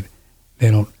website.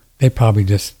 They probably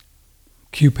just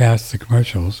cue past the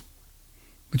commercials,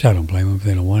 which I don't blame them if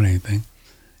they don't want anything.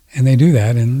 And they do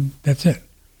that, and that's it.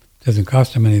 It doesn't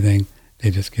cost them anything. They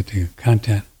just get the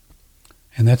content,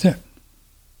 and that's it.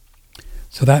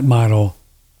 So that model,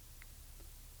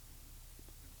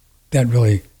 that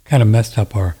really kind of messed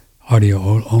up our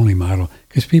audio-only model,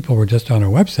 because people were just on our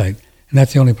website, and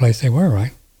that's the only place they were,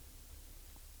 right?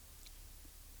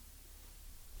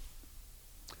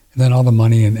 And then all the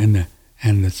money and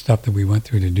the stuff that we went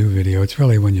through to do video, it's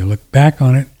really, when you look back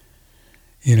on it,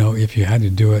 you know, if you had to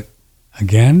do it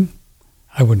again,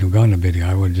 I wouldn't have gone to video.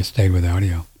 I would have just stayed with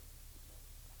audio.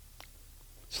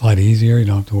 It's a lot easier. You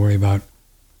don't have to worry about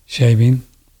shaving.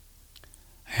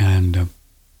 And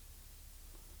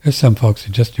there's some folks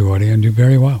that just do audio and do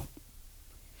very well.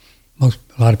 A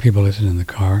lot of people listen in the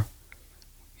car.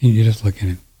 You're just looking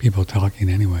at people talking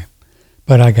anyway.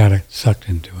 But I got sucked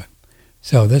into it.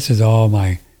 So this is all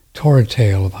my torrid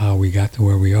tale of how we got to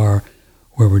where we are,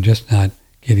 where we're just not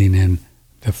getting in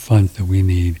the funds that we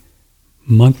need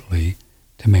monthly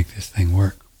to make this thing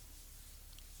work.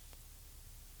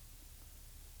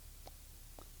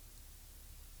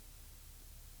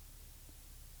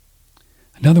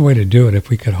 Another way to do it, if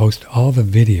we could host all the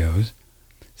videos,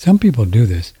 some people do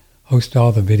this, host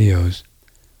all the videos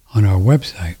on our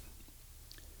website.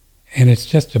 And it's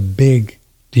just a big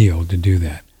deal to do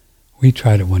that. We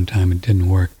tried it one time, it didn't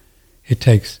work. It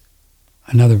takes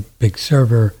another big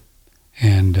server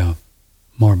and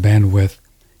more bandwidth.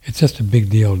 It's just a big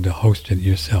deal to host it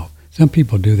yourself. Some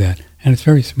people do that, and it's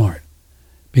very smart,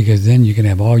 because then you can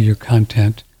have all your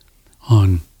content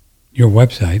on your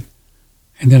website,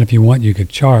 and then if you want, you could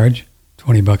charge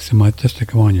 $20 a month just to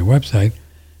go on your website,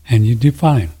 and you'd do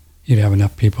fine. You'd have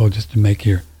enough people just to make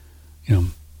your,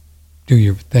 do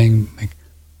your thing,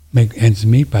 make ends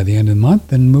meet by the end of the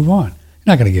month, and move on. You're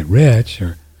not going to get rich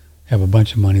or have a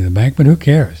bunch of money in the bank, but who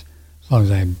cares? As long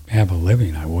as I have a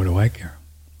living, what do I care?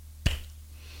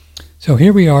 So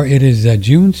here we are. It is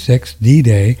June 6th,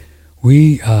 D-Day.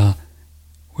 We're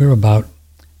about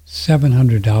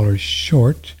 $700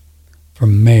 short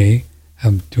from May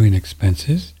of doing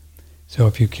expenses. So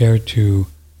if you care to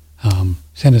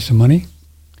send us some money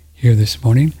here this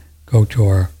morning, go to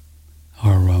our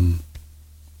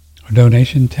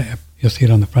donation tab. You'll see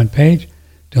it on the front page.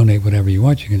 Donate whatever you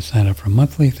want. You can sign up for a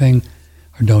monthly thing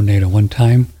or donate a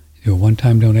one-time. Do a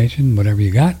one-time donation, whatever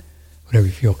you got, whatever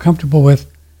you feel comfortable with,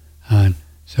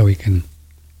 so we can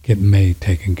get May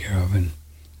taken care of and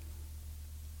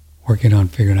working on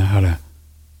figuring out how to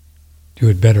do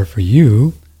it better for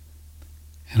you,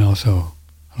 and also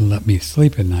let me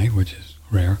sleep at night, which is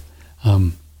rare,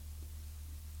 and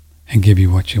give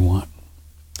you what you want.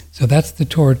 So that's the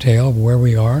tour tale of where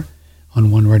we are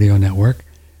on One Radio Network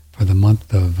for the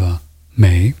month of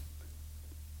May.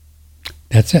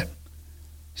 That's it.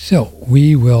 So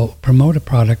we will promote a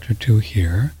product or two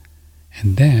here,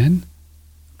 and then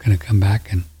I'm going to come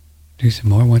back and do some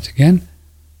more. Once again,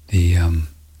 the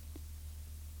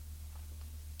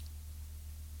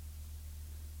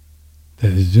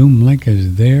Zoom link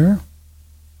is there.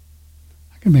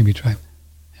 I can maybe try,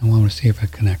 and I want to see if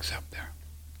it connects up there.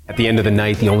 At the end of the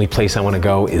night, the only place I want to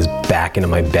go is back into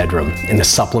my bedroom. And the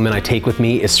supplement I take with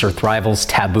me is Sir Thrival's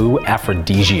Taboo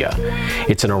Aphrodisia.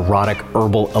 It's an erotic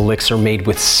herbal elixir made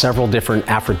with several different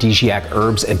aphrodisiac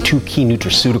herbs and 2 key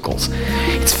nutraceuticals.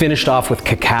 It's finished off with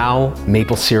cacao,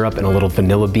 maple syrup, and a little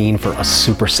vanilla bean for a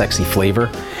super sexy flavor.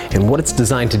 And what it's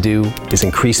designed to do is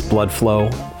increase blood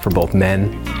flow for both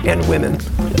men and women.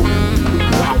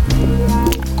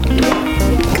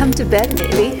 Come to bed,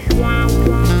 baby.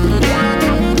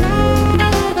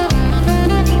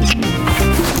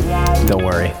 Don't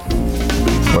worry,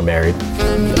 we're married.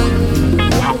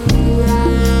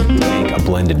 Make a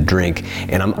blended drink,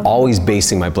 and I'm always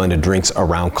basing my blended drinks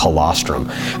around colostrum.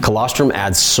 Colostrum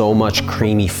adds so much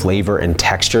creamy flavor and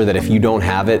texture that if you don't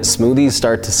have it, smoothies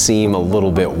start to seem a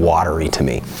little bit watery to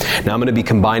me. Now I'm going to be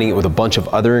combining it with a bunch of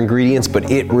other ingredients,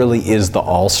 but it really is the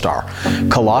all-star.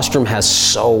 Colostrum has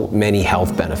so many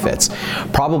health benefits.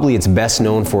 Probably it's best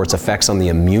known for its effects on the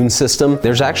immune system.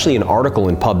 There's actually an article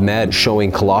in PubMed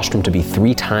showing colostrum to be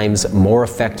 3 times more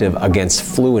effective against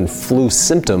flu and flu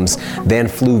symptoms than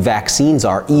flu vaccines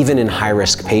are, even in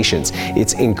high-risk patients.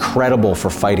 It's incredible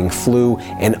for fighting flu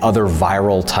and other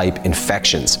viral type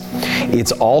infections.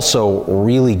 It's also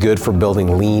really good for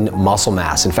building lean muscle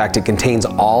mass. In fact, it contains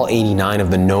all 89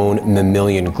 of the known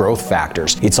mammalian growth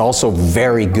factors. It's also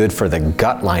very good for the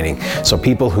gut lining. So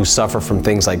people who suffer from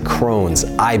things like Crohn's,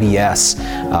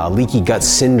 IBS, leaky gut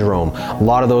syndrome, a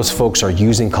lot of those folks are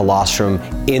using colostrum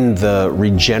in the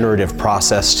regenerative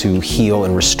process to heal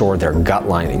and restore their gut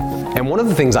lining. And one of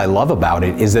the things I love about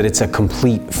it is that it's a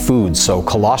complete food. So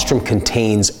colostrum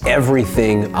contains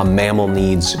everything a mammal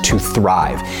needs to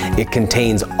thrive. It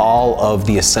contains all of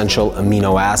the essential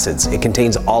amino acids. It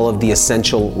contains all of the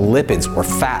essential lipids or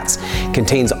fats. It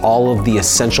contains all of the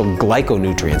essential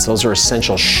glyconutrients. Those are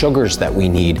essential sugars that we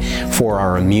need for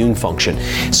our immune function.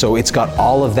 So it's got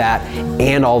all of that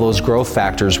and all those growth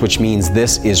factors, which means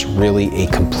this is really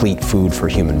a complete food for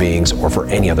human beings or for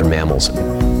any other mammals.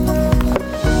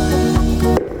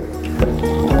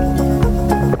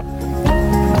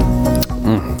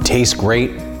 Tastes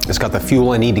great. It's got the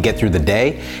fuel I need to get through the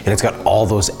day, and it's got all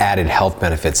those added health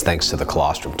benefits thanks to the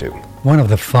colostrum too. One of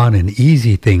the fun and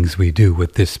easy things we do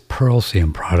with this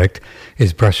Pearlsium product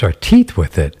is brush our teeth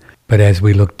with it. But as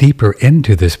we look deeper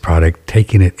into this product,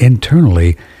 taking it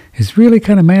internally is really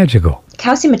kind of magical.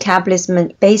 Calcium metabolism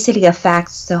basically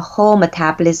affects the whole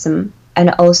metabolism and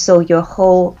also your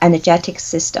whole energetic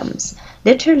systems.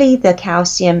 Literally, the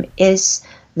calcium is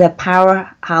the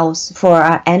powerhouse for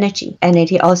our energy, and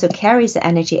it also carries the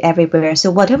energy everywhere.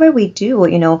 So whatever we do,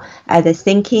 either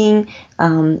thinking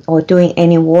or doing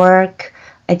any work,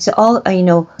 it's all,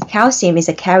 calcium is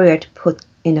a carrier to put,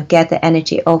 get the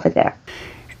energy over there.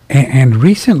 And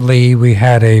recently we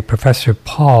had a Professor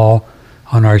Paul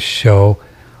on our show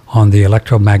on the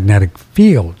electromagnetic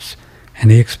fields,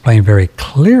 and he explained very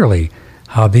clearly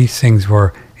how these things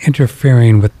were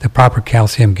interfering with the proper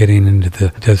calcium getting into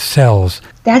the cells.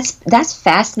 That's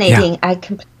fascinating. Yeah. I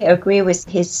completely agree with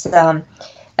his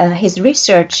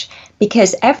research,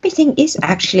 because everything is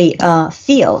actually a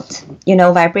field,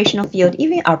 vibrational field.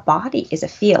 Even our body is a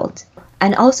field.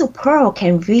 And also pearl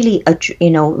can really,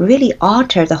 really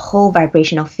alter the whole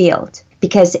vibrational field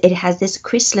because it has this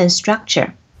crystalline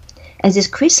structure. And this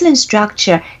crystalline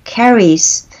structure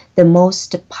carries the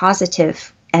most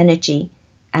positive energy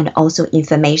and also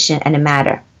information and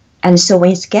matter. And so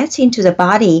when it gets into the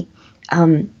body,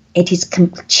 it is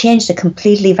changed a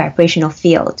completely vibrational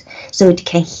field. So it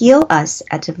can heal us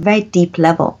at a very deep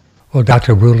level. Well,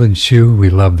 Dr. Rulin Shu, we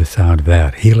love the sound of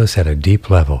that. Heal us at a deep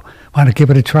level. Why not give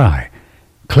it a try?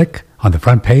 Click on the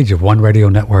front page of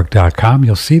OneRadioNetwork.com.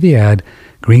 You'll see the ad,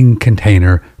 green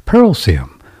container,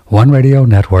 Pearlsium,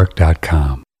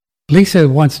 OneRadioNetwork.com. Lisa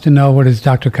wants to know, what does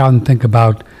Dr. Cowden think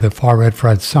about the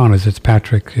far-infrared saunas that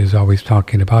Patrick is always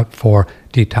talking about for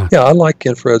detox? Yeah, I like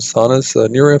infrared saunas,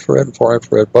 near-infrared and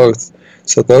far-infrared both.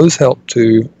 So those help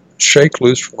to shake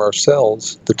loose from our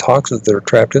cells the toxins that are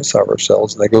trapped inside our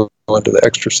cells, and they go into the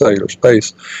extracellular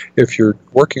space. If you're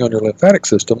working on your lymphatic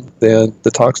system, then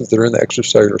the toxins that are in the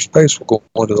extracellular space will go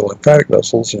into the lymphatic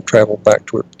vessels and travel back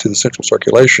to the central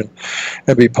circulation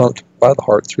and be pumped by the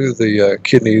heart through the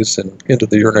kidneys and into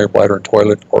the urinary bladder and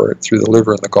toilet, or through the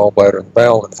liver and the gallbladder and the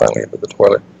bowel, and finally into the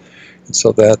toilet. And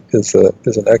so that is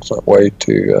an excellent way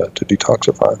to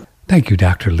detoxify. Thank you,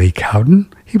 Dr. Lee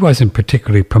Cowden. He wasn't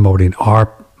particularly promoting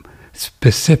our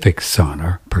specific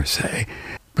sauna per se,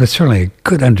 but it's certainly a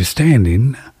good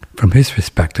understanding from his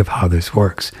perspective how this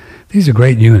works. These are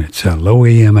great units, low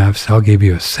EMFs. I'll give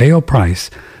you a sale price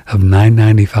of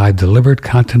 $9.95 delivered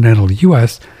continental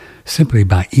U.S. simply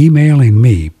by emailing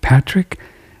me, Patrick,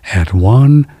 at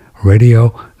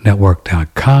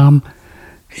OneRadioNetwork.com.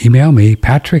 Email me,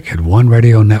 Patrick, at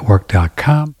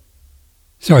OneRadioNetwork.com.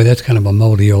 Sorry, that's kind of a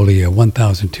moldy-oldie.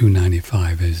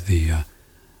 $1,295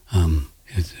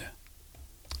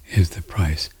 is the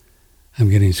price. I'm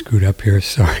getting screwed up here.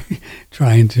 Sorry,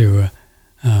 trying to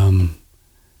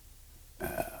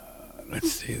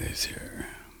let's see this here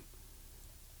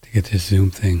to get this Zoom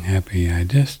thing happy. I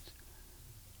just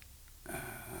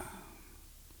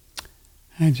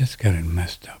got it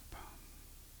messed up.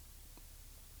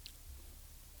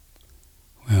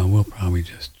 Well, we'll probably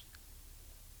just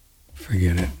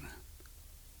forget it.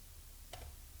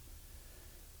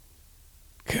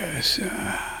 'Cause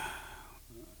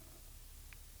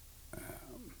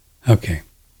okay,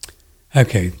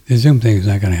 the Zoom thing is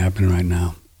not going to happen right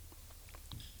now.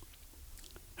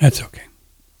 That's okay.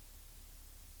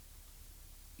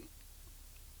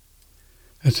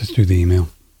 Let's just do the email.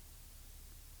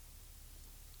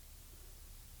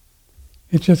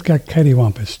 It just got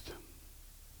cattywampus.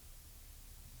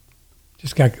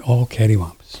 Just got all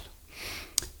cattywampus.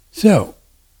 So,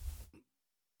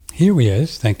 here he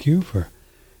is. Thank you for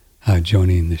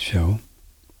joining the show.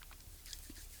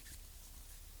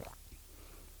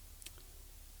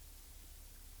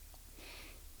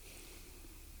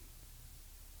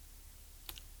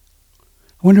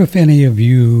 wonder if any of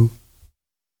you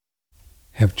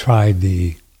have tried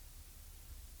the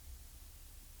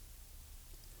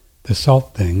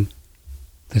salt thing,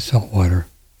 the salt water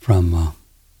from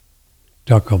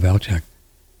Darko Velchak.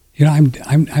 You know,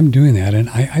 I'm doing that, and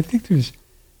I think there's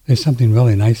something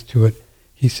really nice to it.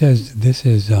 He says this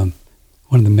is one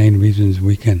of the main reasons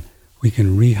we can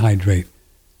rehydrate,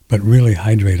 but really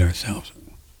hydrate ourselves.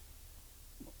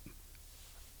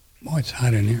 Boy, it's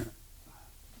hot in here.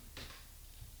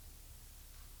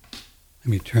 Let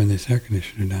me turn this air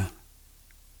conditioner down.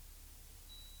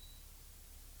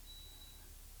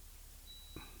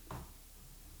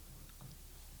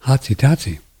 Hotsy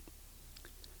totsy.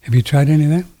 Have you tried any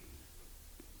of that?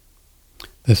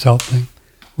 The salt thing?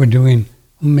 We're doing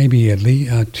maybe at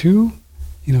least two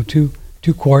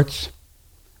quarts.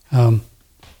 2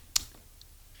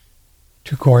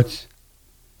 quarts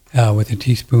with a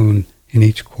teaspoon in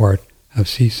each quart of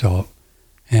sea salt,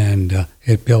 and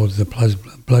it builds the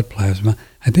blood plasma.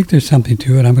 I think there's something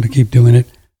to it. I'm going to keep doing it.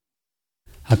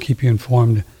 I'll keep you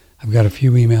informed. I've got a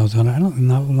few emails on it.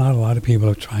 Not a lot of people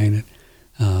are trying it,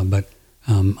 but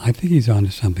I think he's onto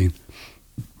something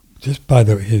just by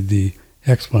the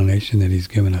explanation that he's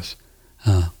given us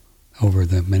over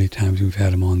the many times we've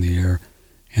had him on the air,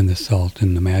 and the salt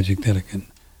and the magic that it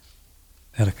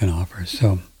can offer.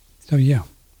 So yeah.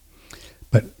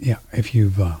 But yeah, if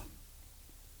you've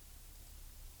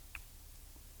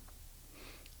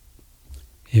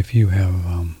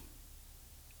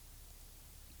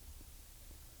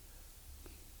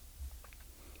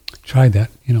tried that,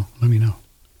 let me know.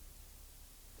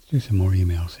 Let's do some more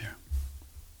emails here.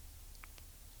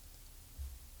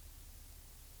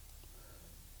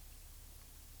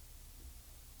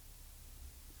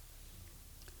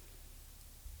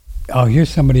 Oh, here's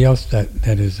somebody else that's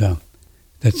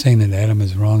saying that Adam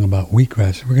is wrong about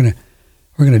wheatgrass. We're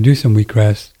gonna do some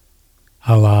wheatgrass,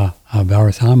 a la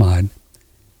Baris Ahmad,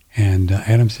 and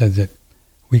Adam says that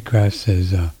wheatgrass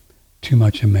is too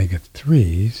much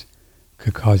omega-3s,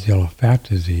 could cause yellow fat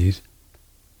disease.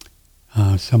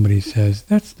 Somebody says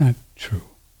that's not true.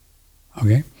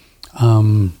 Okay,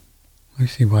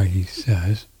 let's see why he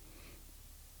says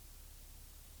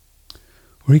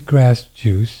wheatgrass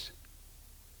juice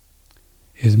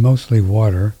is mostly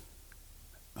water,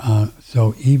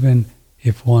 so even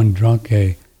if one drank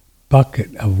a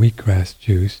bucket of wheatgrass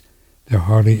juice, there's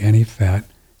hardly any fat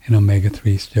and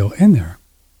omega-3 still in there.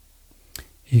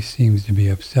 He seems to be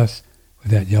obsessed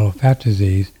with that yellow fat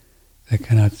disease that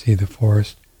cannot see the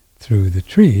forest through the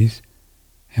trees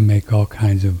and make all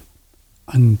kinds of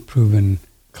unproven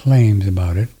claims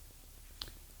about it.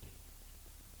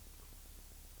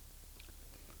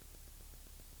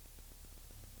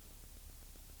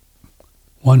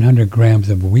 "100 grams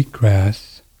of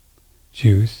wheatgrass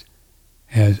juice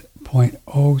has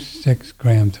 0.06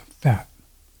 grams of fat,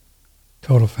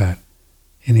 total fat,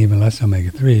 and even less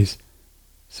omega-3s,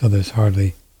 so there's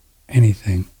hardly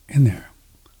anything in there."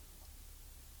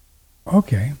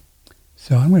 Okay,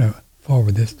 so I'm going to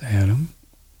forward this to Adam,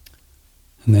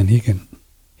 and then he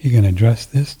can address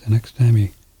this the next time he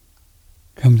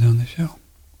comes on the show.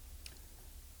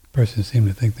 The person seemed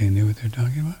to think they knew what they're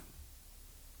talking about.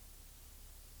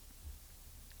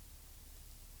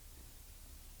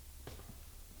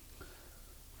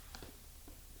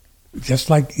 Just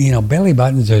like, belly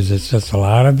buttons, there's a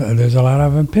lot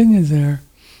of opinions there.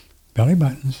 Belly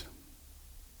buttons.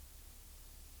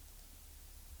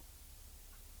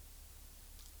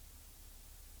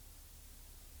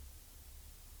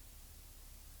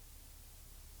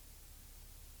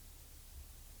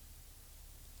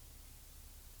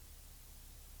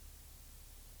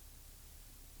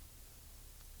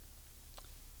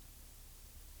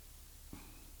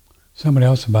 Somebody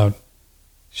else about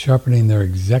sharpening their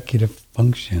executive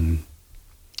function.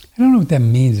 I don't know what that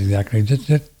means exactly. Did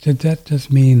that just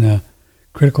mean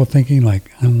critical thinking, like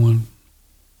I want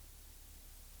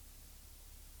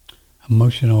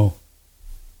emotional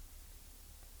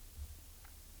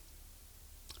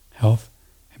health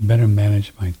and better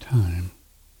manage my time?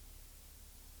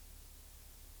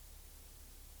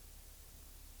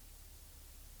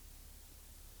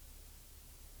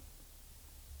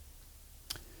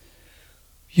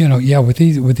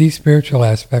 With these spiritual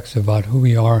aspects about who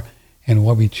we are and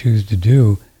what we choose to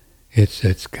do, it's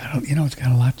got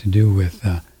a lot to do with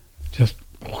just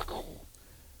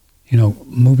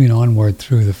moving onward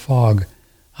through the fog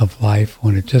of life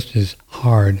when it just is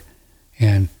hard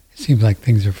and it seems like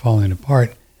things are falling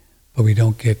apart, but we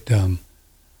don't get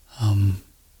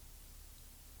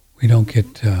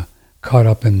caught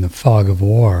up in the fog of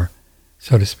war,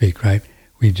 so to speak, right?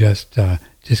 We just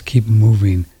keep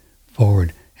moving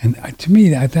forward. And to me,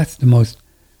 that's the most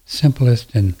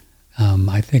simplest and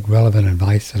I think relevant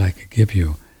advice that I could give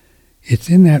you. It's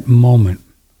in that moment,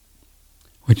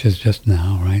 which is just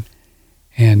now, right?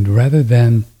 And rather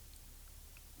than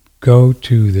go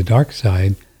to the dark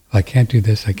side, I can't do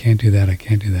this, I can't do that, I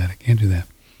can't do that, I can't do that.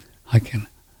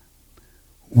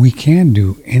 We can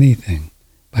do anything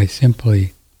by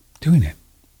simply doing it.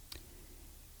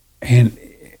 And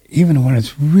even when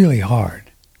it's really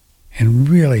hard and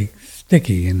really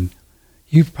sticky, and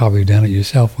you've probably done it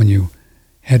yourself when you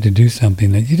had to do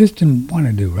something that you just didn't want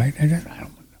to do, right? I don't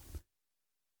want to.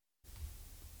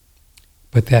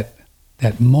 But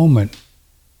that moment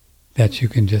that you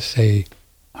can just say,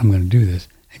 I'm going to do this,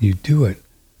 and you do it,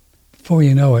 before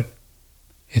you know it,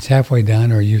 it's halfway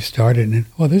done, or you started, and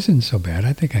well, this isn't so bad.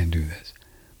 I think I can do this.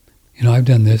 I've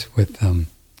done this with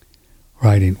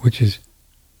writing, which is,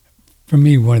 for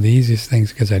me, one of the easiest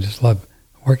things because I just love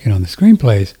working on the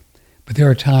screenplays. But there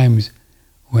are times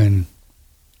when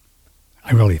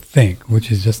I really think,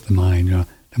 which is just the mind.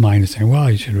 The mind is saying,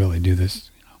 "Well, you should really do this."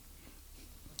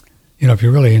 If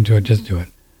you're really into it, just do it.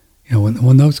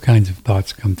 When those kinds of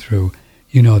thoughts come through,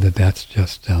 that's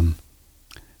just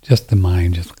the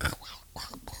mind. Just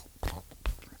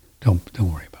don't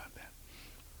worry about that.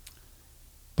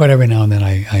 But every now and then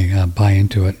I buy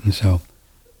into it, and so.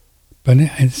 But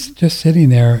it's just sitting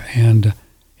there and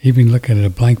even looking at a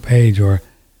blank page, or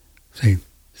say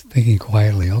thinking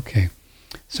quietly, okay,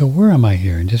 so where am I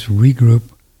here? And just regroup.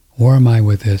 Where am I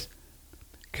with this?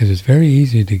 Because it's very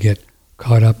easy to get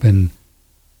caught up in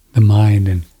the mind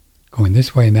and going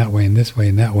this way and that way and this way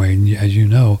and that way, and as you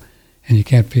know, and you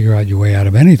can't figure out your way out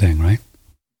of anything, right?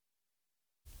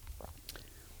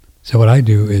 So what I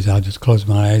do is I'll just close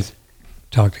my eyes,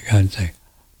 talk to God and say,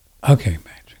 okay,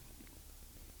 Magic,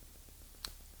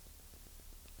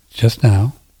 just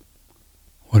now,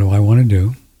 what do I want to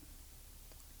do?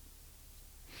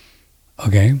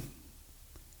 Okay,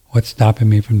 what's stopping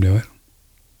me from doing it?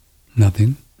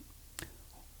 Nothing.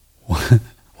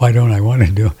 Why don't I want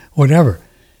to do it? Whatever.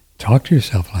 Talk to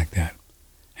yourself like that.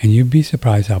 And you'd be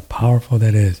surprised how powerful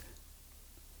that is.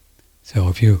 So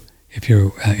if you're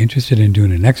interested in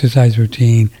doing an exercise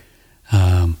routine,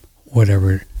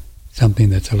 whatever, something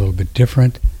that's a little bit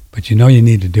different, but you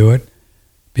need to do it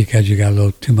because you got a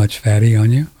little too much fatty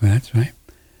on you, that's right.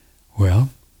 Well,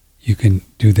 you can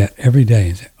do that every day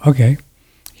and say, okay,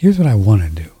 here's what I want to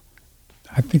do.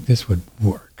 I think this would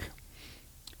work.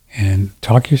 And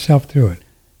talk yourself through it.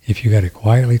 If you got to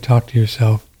quietly talk to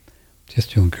yourself,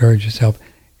 just to encourage yourself,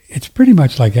 it's pretty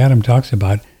much like Adam talks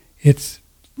about. It's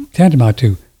tantamount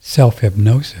to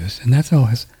self-hypnosis, and that's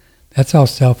all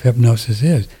self-hypnosis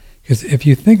is. Because if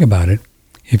you think about it,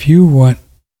 if you went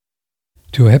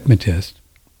to a hypnotist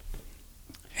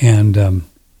and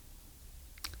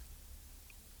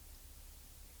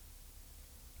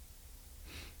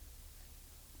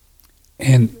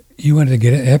you wanted to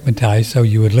get hypnotized, so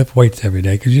you would lift weights every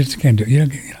day because you just can't do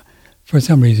it. For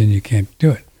some reason you can't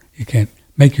do it. You can't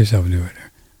make yourself do it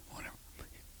or whatever.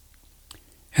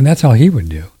 And that's all he would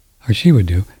do, or she would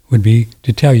do, would be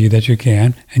to tell you that you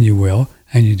can, and you will,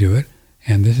 and you do it.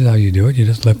 And this is how you do it. You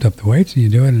just lift up the weights and you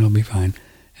do it and it'll be fine.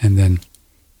 And then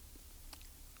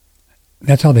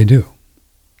that's all they do.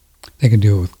 They can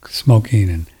do it with smoking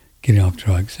and getting off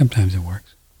drugs. Sometimes it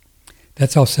works.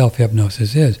 That's all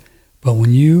self-hypnosis is. But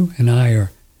when you and I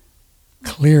are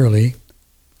clearly,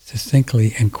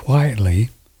 succinctly, and quietly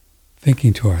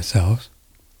thinking to ourselves,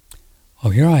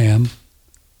 oh, here I am.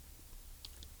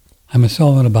 I'm a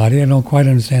soul in a body. I don't quite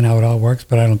understand how it all works,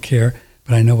 but I don't care.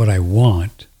 But I know what I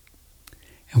want.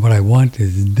 And what I want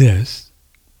is this.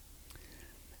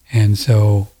 And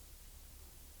so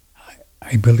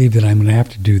I believe that I'm going to have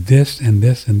to do this and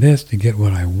this and this to get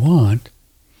what I want.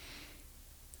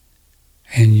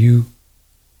 And you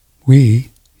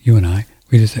and I,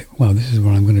 we just say, well, this is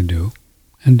what I'm going to do,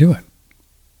 and do it.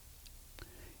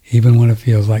 Even when it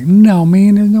feels like, no,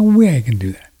 man, there's no way I can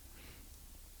do that.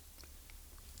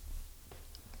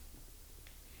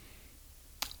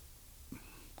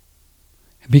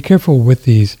 And be careful with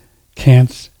these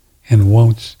can'ts and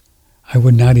won'ts. I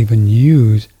would not even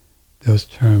use those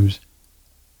terms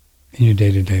in your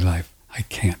day-to-day life. I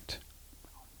can't.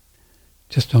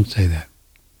 Just don't say that.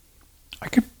 I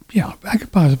could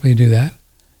possibly do that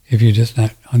if you're just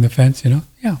not on the fence,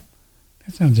 Yeah,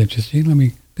 that sounds interesting. Let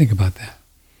me think about that.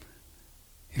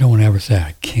 You don't want to ever say,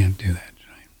 I can't do that,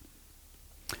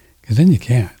 right? Because then you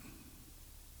can't.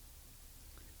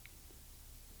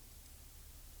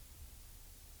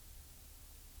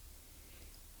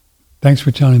 Thanks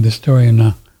for telling the story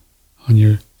on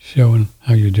your show and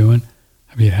how you're doing.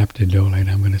 I'd be happy to donate.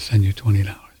 I'm going to send you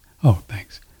 $20. Oh,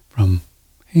 thanks. From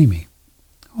Amy.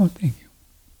 Oh, thank you.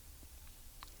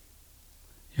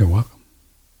 You're welcome.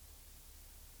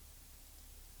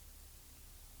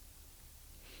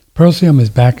 Pearlseum is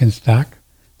back in stock.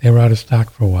 They were out of stock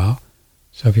for a while.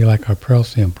 So if you like our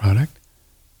Pearlseum product,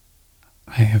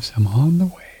 I have some on the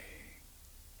way.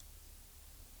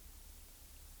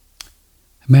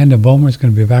 Amanda Vollmer is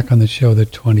going to be back on the show the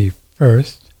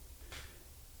 21st.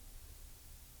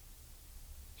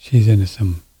 She's into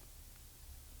some...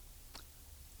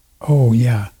 Oh,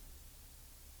 yeah.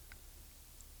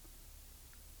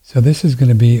 So this is going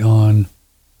to be on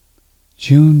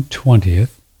June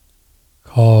 20th,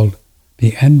 called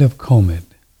The End of COVID.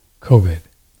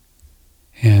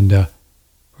 And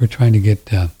we're trying to get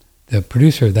the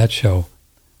producer of that show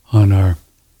on our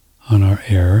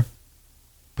air.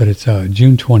 But it's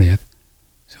June 20th.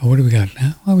 So what do we got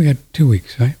now? Well, we got 2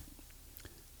 weeks, right?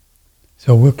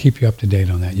 So we'll keep you up to date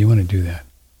on that. You want to do that.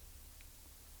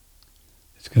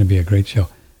 It's going to be a great show.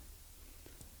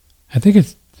 I think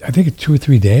it's 2 or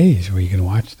 3 days where you can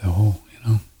watch the whole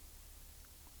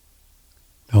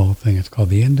thing. It's called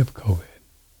The End of COVID.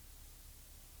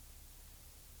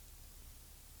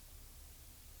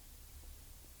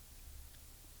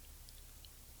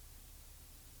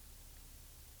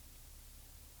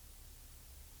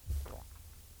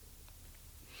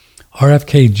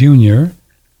 RFK Jr.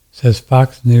 says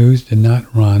Fox News did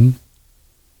not run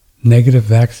negative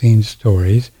vaccine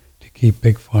stories to keep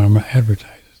Big Pharma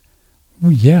advertisers.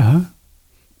 Well, yeah.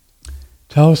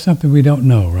 Tell us something we don't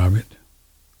know, Robert.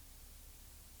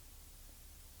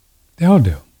 They all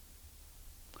do.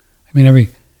 I mean,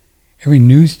 every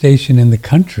news station in the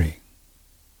country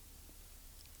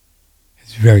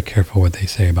is very careful what they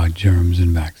say about germs and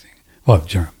vaccines. Well,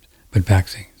 germs, but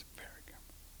vaccines.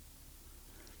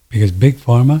 Because Big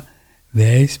Pharma,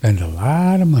 they spend a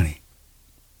lot of money.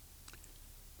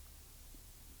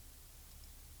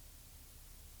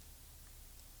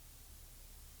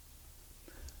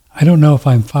 I don't know if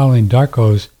I'm following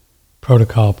Darko's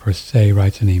protocol per se,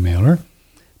 writes an emailer,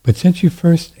 but since you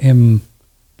first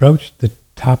broached the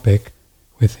topic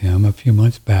with him a few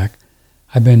months back,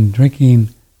 I've been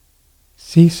drinking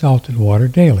sea salted water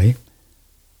daily.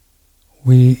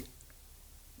 We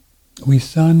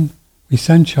sun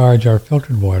charge our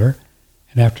filtered water,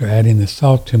 and after adding the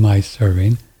salt to my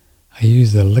serving, I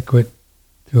use the liquid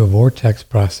through a vortex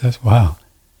process. Wow.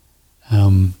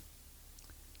 In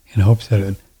hopes that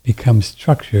it becomes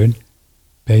structured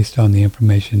based on the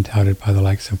information touted by the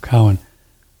likes of Cowan.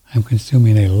 I'm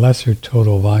consuming a lesser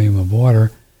total volume of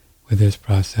water with this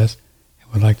process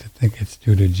and would like to think it's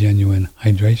due to genuine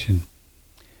hydration.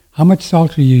 How much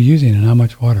salt are you using and how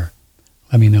much water?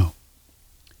 Let me know.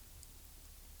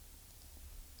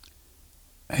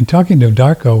 And talking to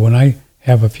Darko, when I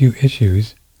have a few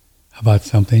issues about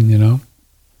something,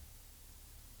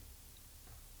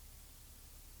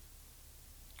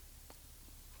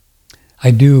 I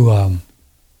do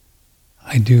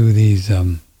these,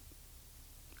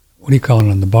 what do you call it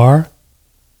on the bar?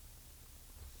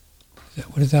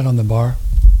 What is that on the bar?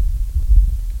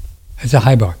 It's a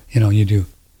high bar. You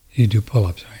do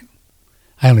pull-ups, right?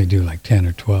 I only do like 10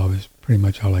 or 12 is pretty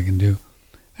much all I can do.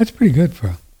 That's pretty good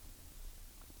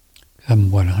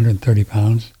I'm 130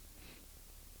 pounds?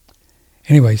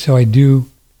 Anyway, so I do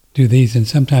these, and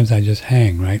sometimes I just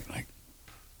hang, right? Like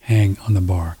hang on the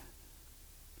bar.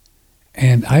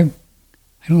 And I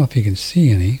don't know if you can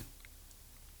see any,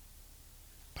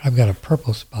 but I've got a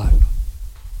purple spot.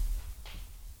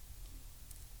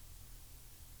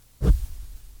 Oh,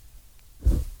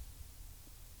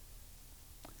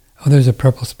 there's a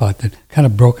purple spot, that kind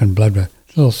of broken blood, a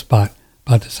little spot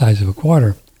about the size of a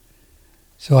quarter.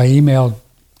 So I emailed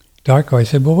Darko. I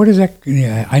said, well, what is that?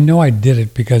 Yeah, I know I did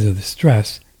it because of the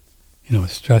stress,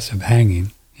 stress of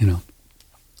hanging,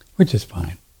 which is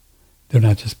fine. They're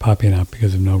not just popping out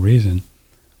because of no reason.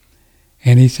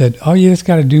 And he said, oh, you just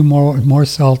got to do more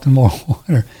salt and more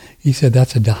water. He said,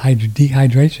 that's a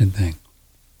dehydration thing.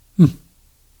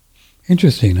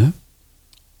 Interesting, huh?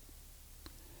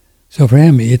 So for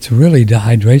him, it's really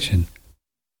dehydration.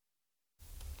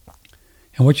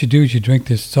 And what you do is you drink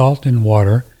this salt and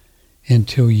water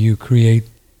until you create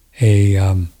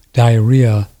a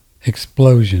diarrhea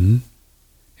explosion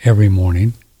every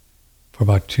morning for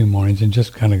about 2 mornings and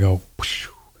just kind of go, whoosh,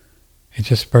 it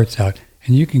just spurts out.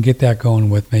 And you can get that going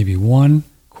with maybe 1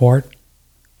 quart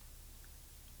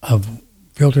of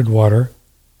filtered water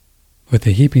with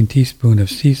a heaping teaspoon of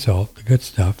sea salt, the good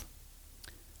stuff.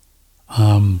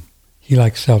 He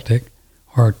likes Celtic,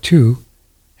 or 2.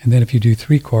 And then if you do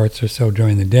 3 quarts or so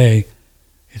during the day,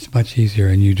 it's much easier,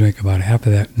 and you drink about half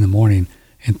of that in the morning,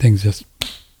 and things just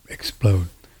explode.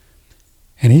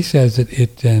 And he says that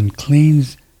it then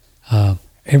cleans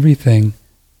everything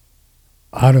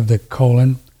out of the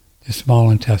colon, the small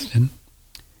intestine,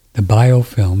 the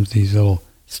biofilms, these little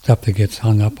stuff that gets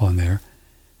hung up on there.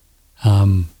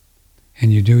 And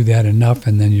you do that enough,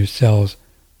 and then your cells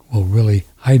will really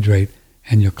hydrate,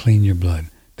 and you'll clean your blood.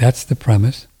 That's the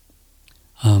premise.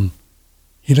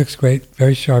 He looks great,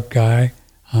 very sharp guy.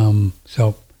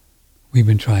 So we've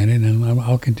been trying it, and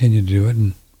I'll continue to do it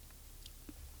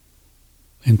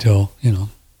until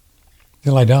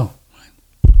I don't.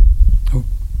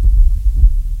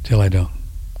 Till I don't.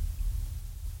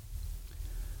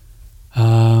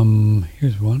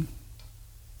 Here's one.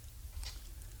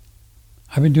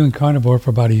 I've been doing carnivore for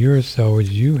about a year or so,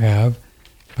 as you have,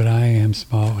 but I am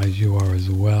small as you are as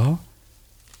well.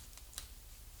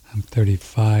 I'm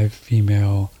 35,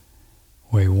 female,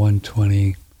 weigh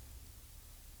 120,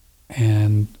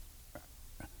 and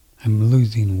I'm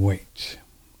losing weight,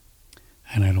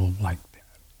 and I don't like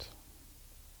that.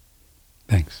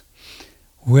 Thanks.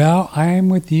 Well, I'm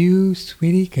with you,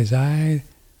 sweetie, because I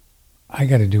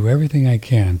got to do everything I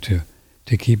can to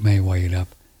keep my weight up,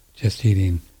 just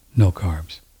eating no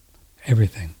carbs,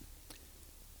 everything.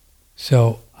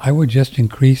 So I would just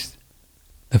increase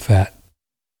the fat,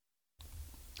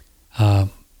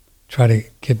 try to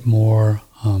get more,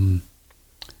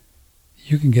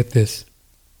 you can get this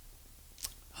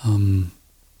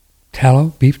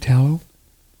tallow, beef tallow.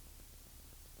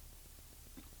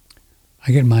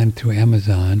 I get mine through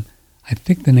Amazon. I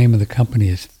think the name of the company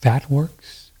is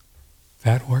Fatworks.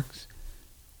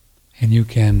 And you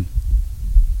can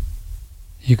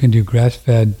do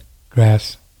grass-fed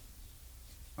grass,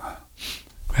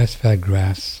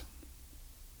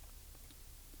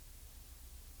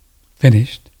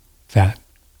 finished fat,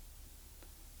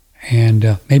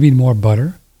 and maybe more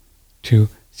butter to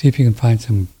see if you can find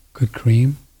some good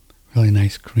cream, really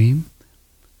nice cream.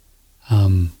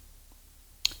 I'm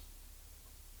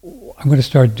going to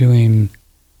start doing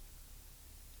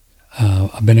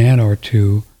a banana or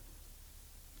two.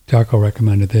 Darko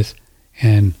recommended this,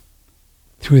 and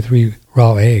 2 or 3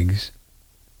 raw eggs,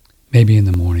 maybe in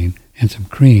the morning, and some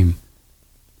cream,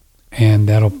 and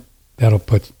that'll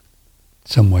put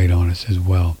some weight on us as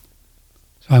well.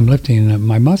 So I'm lifting, and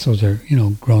my muscles are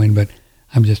growing, but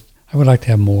I would like to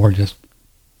have more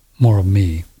of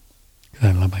me, because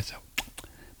I love myself.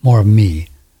 More of me,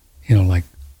 like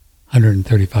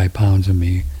 135 pounds of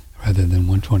me rather than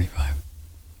 125.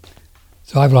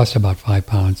 So I've lost about 5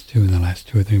 pounds too in the last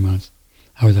 2 or 3 months.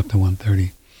 I was up to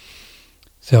 130.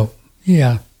 So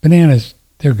yeah, bananas,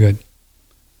 they're good.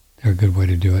 They're a good way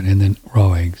to do it. And then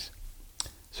raw eggs.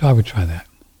 So I would try that.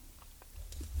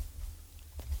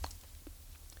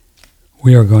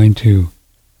 We are going to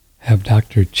have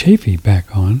Dr. Chafee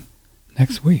back on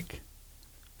next week.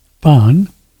 Fun.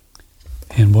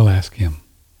 And we'll ask him.